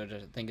teams, which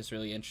I think is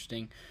really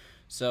interesting.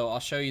 So I'll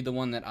show you the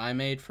one that I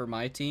made for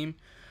my team.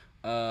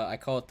 I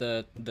call it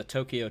the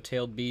Tokyo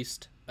Tailed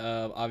Beast.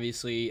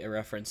 Obviously a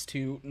reference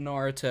to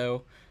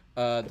Naruto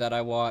that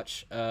I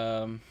watch.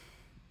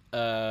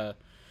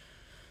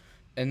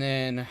 And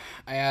then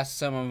I asked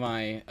some of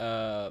my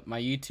my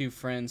YouTube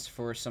friends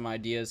for some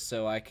ideas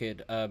so I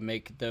could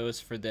make those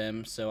for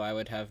them, so I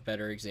would have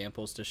better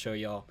examples to show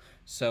y'all.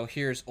 So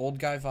here's Old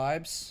Guy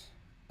Vibes.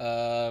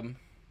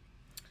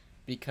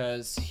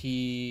 because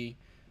he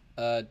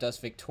does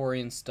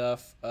Victorian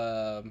stuff,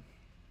 and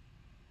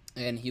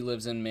he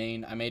lives in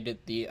Maine. I made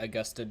it the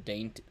Augusta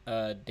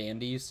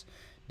Dandies.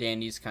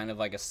 Dandies kind of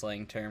like a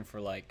slang term for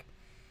like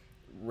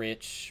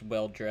rich,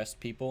 well dressed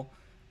people.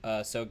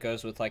 So it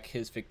goes with like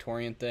his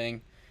Victorian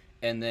thing.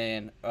 And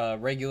then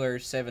regular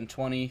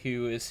 720,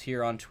 who is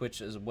here on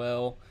Twitch as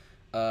well.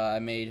 I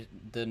made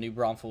the New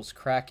Braunfels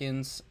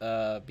Krakens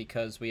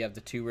because we have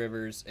the Two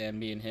Rivers, and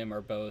me and him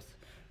are both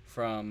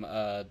from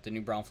the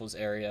New Braunfels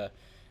area.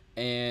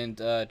 And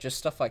just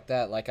stuff like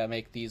that. Like I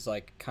make these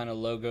like kind of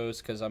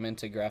logos because I'm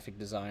into graphic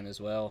design as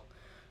well.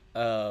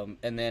 And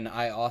then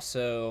I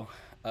also,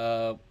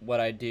 what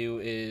I do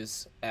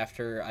is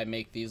after I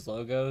make these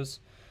logos,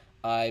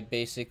 I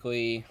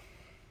basically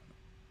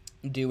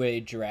do a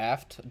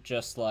draft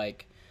just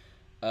like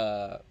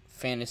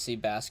fantasy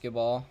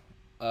basketball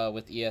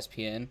with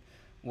ESPN,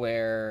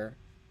 where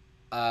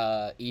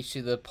each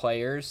of the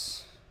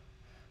players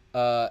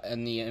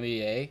in the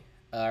NBA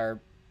are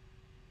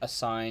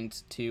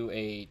assigned to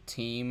a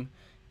team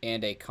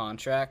and a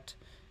contract,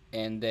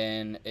 and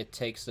then it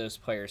takes those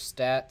players'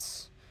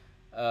 stats,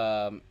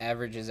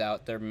 averages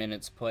out their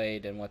minutes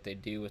played and what they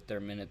do with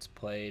their minutes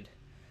played,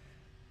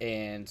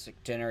 and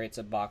generates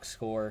a box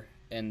score.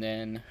 And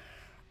then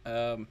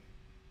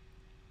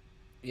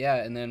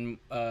yeah, and then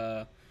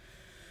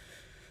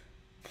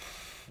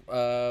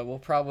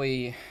we'll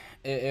probably,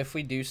 if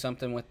we do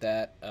something with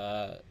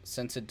that,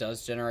 since it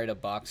does generate a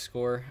box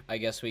score, I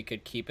guess we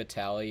could keep a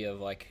tally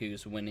of like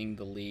who's winning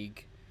the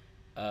league,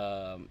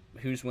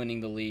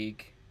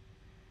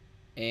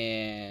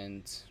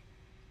 and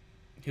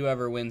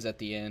whoever wins at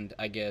the end.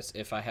 I guess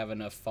if I have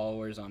enough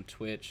followers on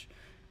Twitch,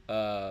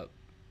 I'll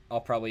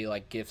probably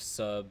like gift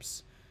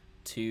subs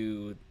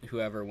to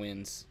whoever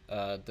wins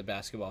the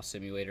basketball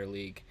simulator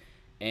league.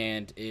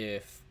 And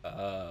if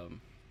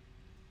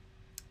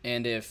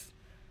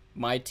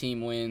my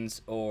team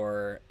wins,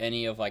 or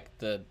any of like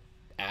the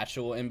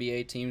actual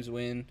NBA teams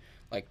win,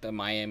 like the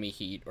Miami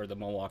Heat or the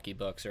Milwaukee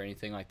Bucks or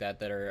anything like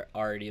that are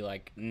already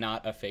like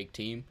not a fake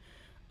team,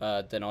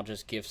 then I'll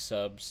just give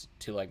subs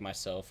to like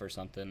myself or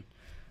something.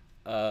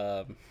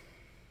 And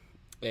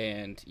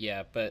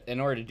yeah, but in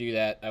order to do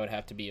that, I would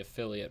have to be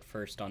affiliate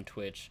first on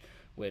Twitch,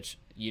 which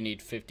you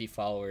need 50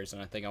 followers,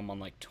 and I think I'm on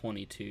like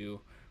 22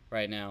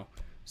 right now.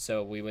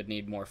 So we would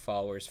need more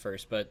followers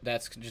first. But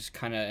that's just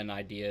kind of an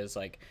idea, is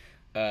like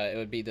it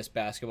would be this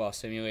basketball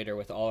simulator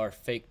with all our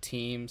fake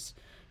teams.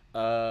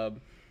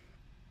 And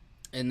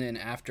then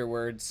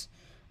afterwards,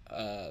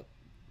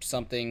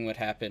 something would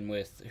happen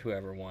with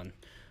whoever won.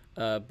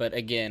 But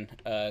again,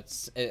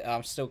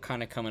 I'm still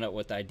kind of coming up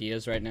with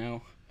ideas right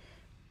now.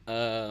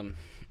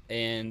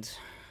 And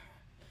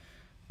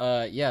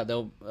yeah,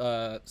 they'll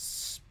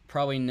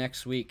probably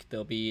next week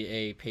there'll be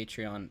a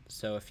Patreon.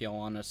 So if y'all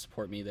want to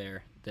support me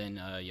there, then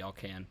y'all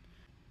can.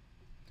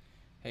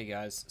 Hey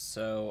guys,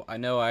 so I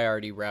know I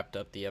already wrapped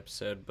up the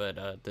episode,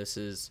 but this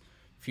is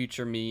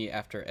future me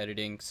after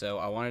editing. So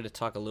I wanted to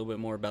talk a little bit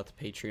more about the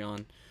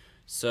Patreon.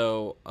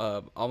 So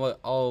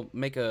I'll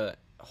make a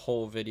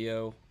whole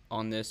video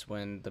on this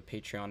when the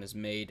Patreon is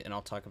made, and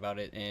I'll talk about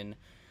it in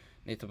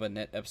Nathan But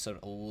Net episode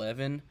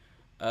 11.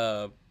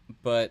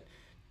 But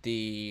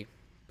the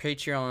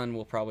Patreon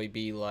will probably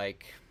be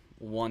like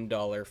 $1,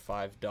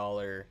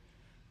 $5,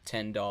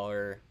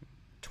 $10,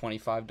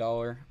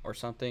 $25 or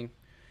something,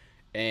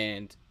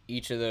 and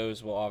each of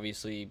those will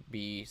obviously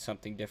be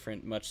something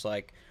different, much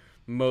like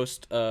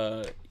most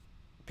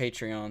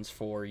Patreons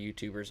for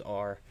YouTubers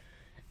are.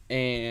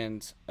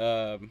 And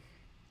 $1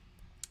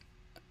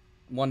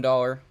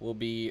 will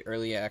be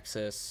early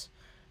access,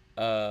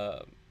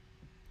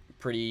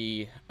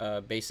 pretty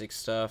basic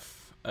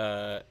stuff,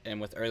 and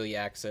with early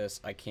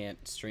access I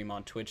can't stream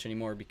on Twitch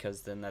anymore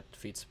because then that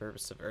defeats the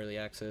purpose of early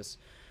access.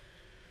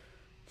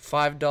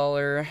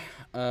 $5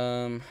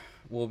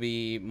 will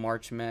be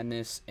March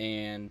Madness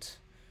and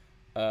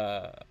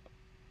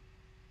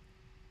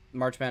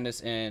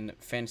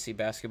fantasy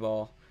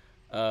basketball,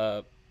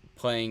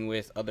 playing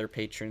with other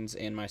patrons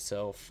and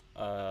myself,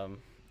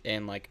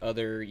 and like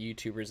other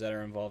YouTubers that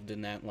are involved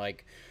in that,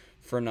 like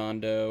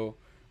Fernando,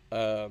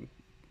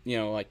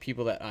 like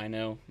people that I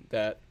know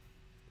that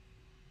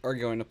are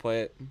going to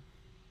play it.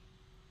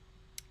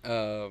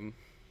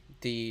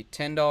 The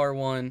 $10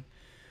 one,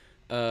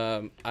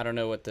 I don't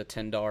know what the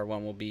 $10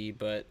 one will be,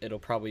 but it'll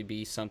probably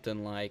be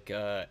something like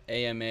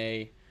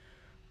AMA,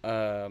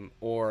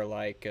 or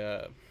like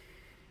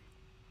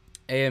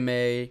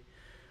AMA,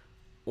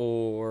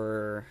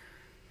 or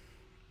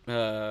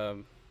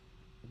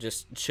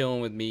just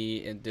chilling with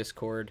me in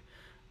Discord,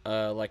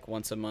 like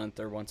once a month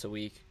or once a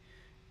week,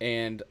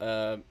 and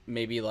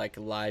maybe like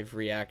live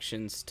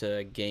reactions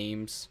to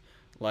games.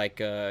 Like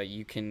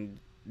you can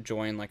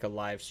join like a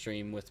live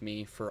stream with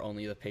me for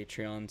only the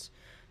Patreons,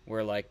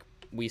 where like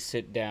we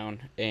sit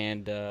down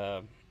and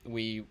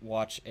we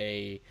watch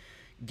a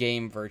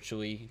game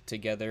virtually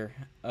together,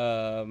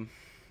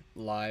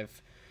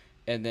 live.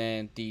 And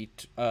then the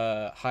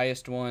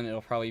highest one,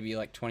 it'll probably be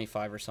like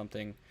 25 or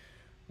something,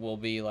 will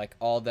be like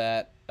all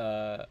that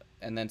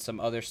and then some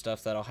other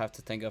stuff that I'll have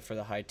to think of for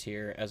the high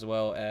tier, as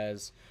well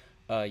as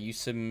you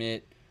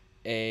submit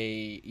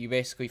you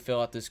basically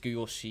fill out this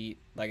Google sheet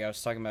like I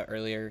was talking about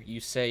earlier. You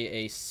say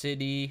a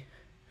city,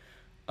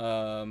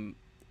 and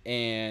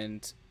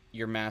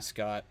your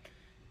mascot,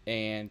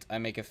 and I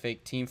make a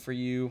fake team for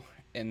you,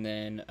 and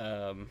then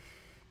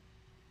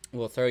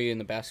we'll throw you in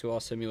the basketball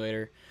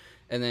simulator,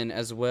 and then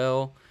as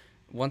well,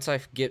 once I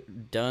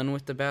get done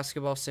with the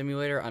basketball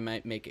simulator, I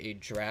might make a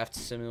draft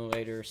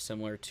simulator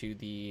similar to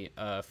the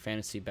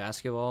fantasy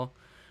basketball,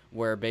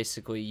 where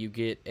basically you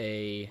get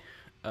a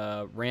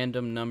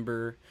random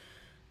number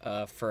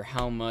for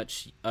how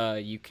much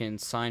you can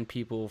sign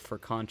people for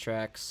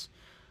contracts,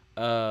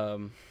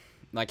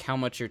 like how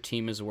much your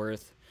team is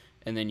worth,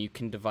 and then you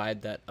can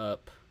divide that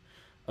up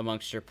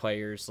amongst your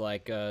players.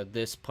 Like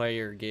this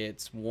player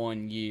gets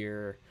 1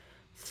 year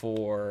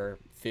for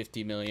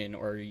 50 million,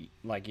 or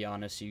like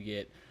Giannis, you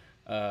get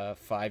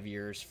 5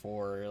 years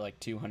for like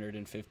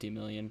 250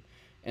 million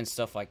and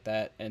stuff like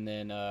that. And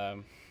then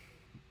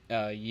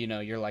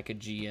you're like a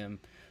GM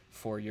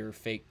for your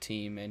fake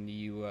team, and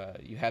you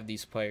have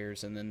these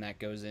players, and then that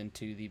goes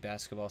into the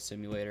basketball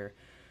simulator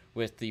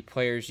with the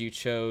players you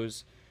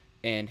chose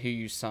and who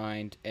you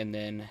signed, and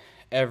then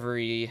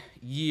every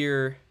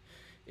year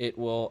it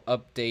will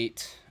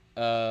update.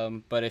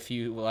 But if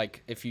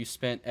you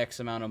spent X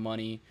amount of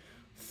money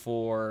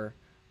for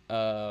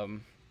a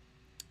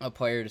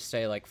player to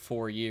stay like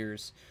 4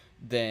 years,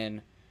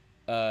 then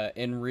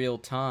in real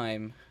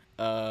time,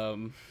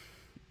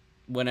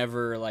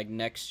 whenever like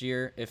next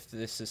year, if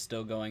this is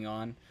still going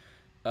on,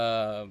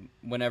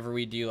 whenever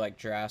we do like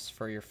drafts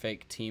for your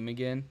fake team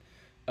again,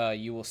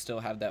 you will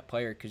still have that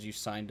player because you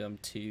signed them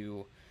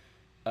to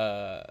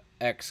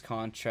X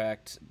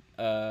contract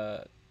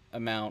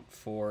amount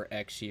for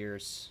X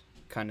years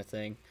kind of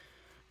thing.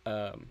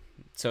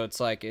 So it's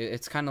like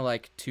it's kind of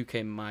like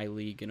 2K My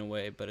League in a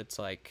way, but it's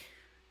like,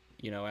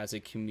 as a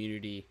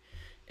community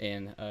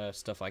and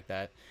stuff like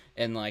that.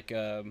 And like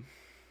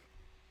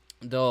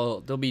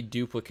there'll be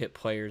duplicate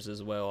players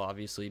as well,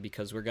 obviously,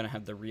 because we're gonna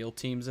have the real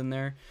teams in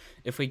there.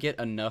 If we get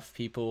enough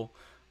people,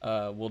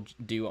 we'll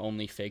do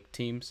only fake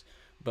teams.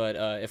 But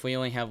if we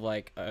only have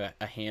like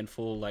a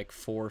handful, like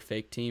 4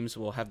 fake teams,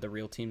 we'll have the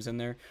real teams in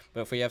there.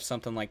 But if we have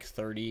something like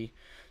 30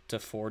 to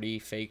 40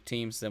 fake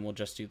teams, then we'll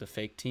just do the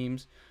fake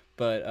teams.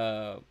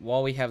 But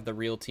while we have the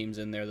real teams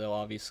in there, they'll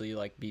obviously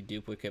like be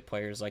duplicate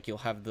players. Like you'll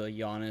have the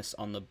Giannis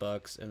on the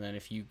Bucks, and then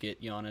if you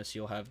get Giannis,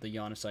 you'll have the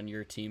Giannis on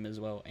your team as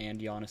well, and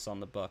Giannis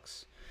on the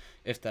Bucks,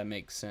 if that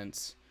makes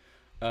sense.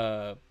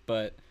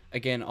 But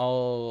again,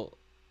 I'll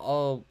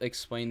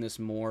explain this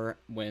more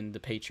when the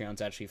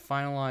Patreon's actually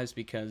finalized,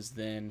 because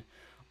then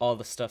all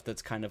the stuff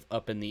that's kind of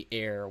up in the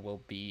air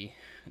will be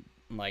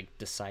like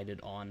decided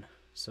on.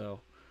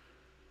 So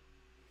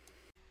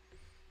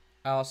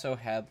I also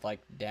had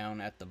like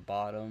down at the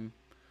bottom,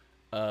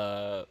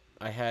 I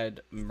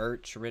had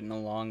merch written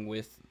along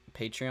with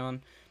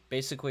Patreon.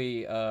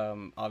 Basically,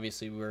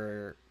 obviously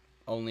we're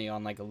only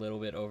on like a little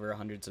bit over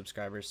 100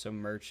 subscribers, so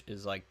merch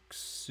is like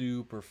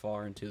super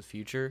far into the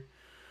future.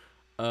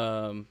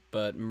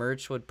 But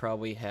merch would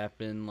probably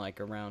happen like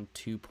around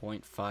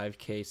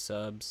 2.5k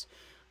subs,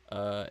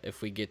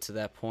 if we get to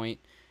that point.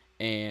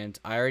 And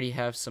I already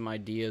have some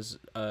ideas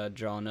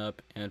drawn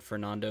up, and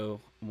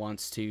Fernando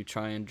wants to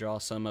try and draw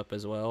some up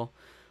as well.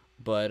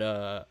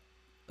 But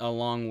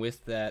along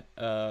with that,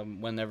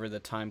 whenever the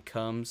time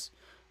comes,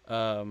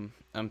 I'm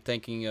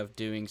thinking of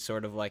doing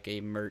sort of like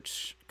a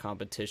merch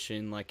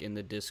competition, like in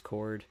the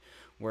Discord,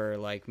 where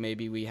like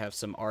maybe we have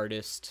some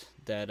artists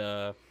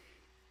that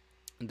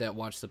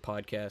watch the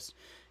podcast,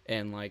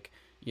 and like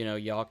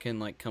y'all can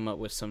like come up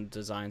with some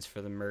designs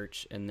for the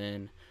merch, and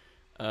then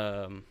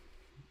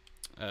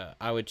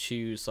I would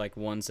choose like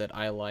ones that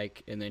I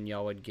like, and then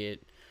y'all would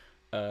get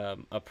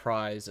a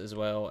prize as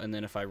well. And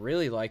then if I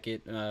really like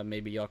it,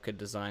 maybe y'all could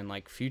design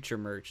like future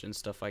merch and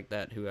stuff like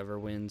that, whoever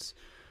wins.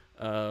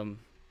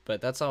 But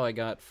that's all I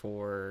got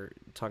for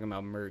talking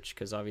about merch,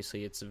 because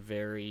obviously it's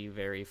very,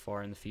 very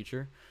far in the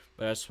future.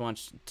 But I just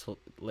want to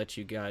let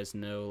you guys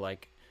know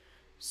like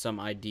some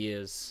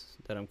ideas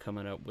that I'm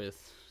coming up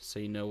with, so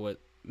you know what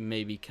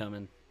may be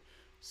coming.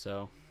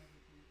 So,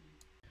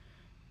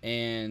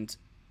 and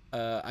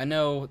I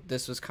know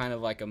this was kind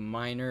of like a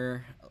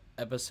minor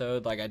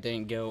episode, like I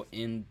didn't go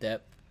in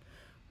depth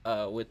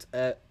I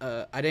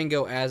didn't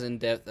go as in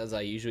depth as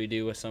I usually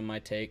do with some of my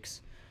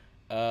takes,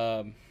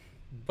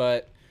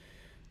 but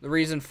the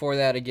reason for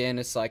that, again,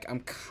 is like I'm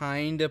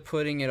kind of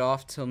putting it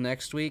off till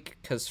next week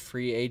because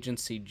free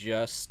agency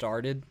just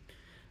started.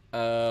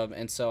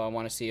 And so I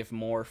want to see if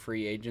more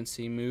free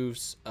agency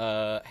moves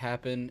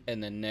happen,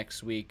 and then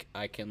next week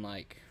I can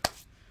like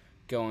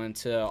go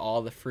into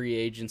all the free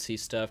agency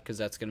stuff, because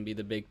that's going to be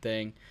the big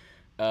thing.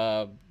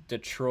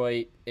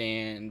 Detroit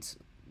and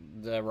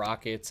the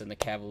Rockets and the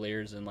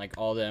Cavaliers and like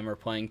all of them are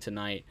playing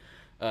tonight,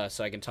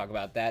 so I can talk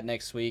about that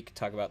next week,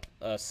 talk about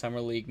Summer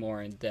League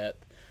more in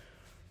depth,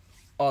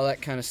 all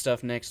that kind of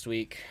stuff next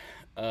week.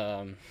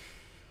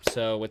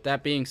 So with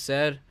that being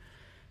said,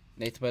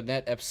 Nathan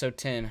Burnett, episode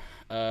 10.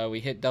 We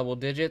hit double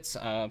digits.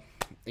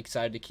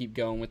 excited to keep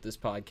going with this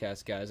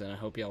podcast, guys, and I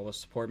hope y'all will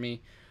support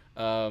me.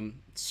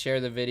 Share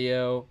the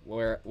video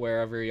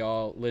wherever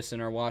y'all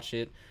listen or watch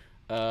it.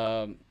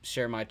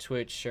 Share my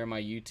Twitch, share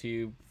my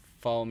YouTube.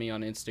 Follow me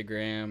on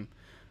Instagram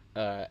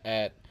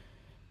at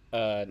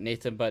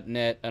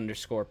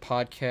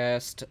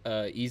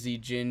NathanButtNet_podcast. Easy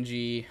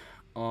Gingy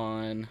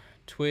on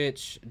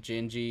Twitch,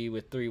 Gingy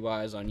with 3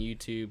 Y's on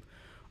YouTube,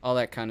 all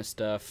that kind of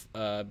stuff.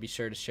 Be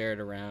sure to share it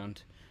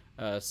around.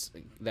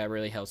 That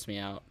really helps me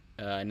out.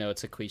 I know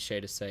it's a cliche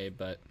to say,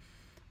 but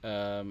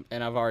and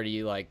I've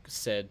already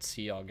said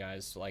see y'all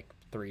guys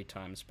 3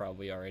 times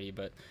probably already,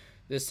 but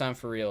this time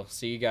for real.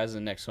 See you guys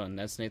in the next one.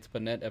 That's Nathan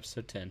Buttnet,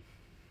 episode 10.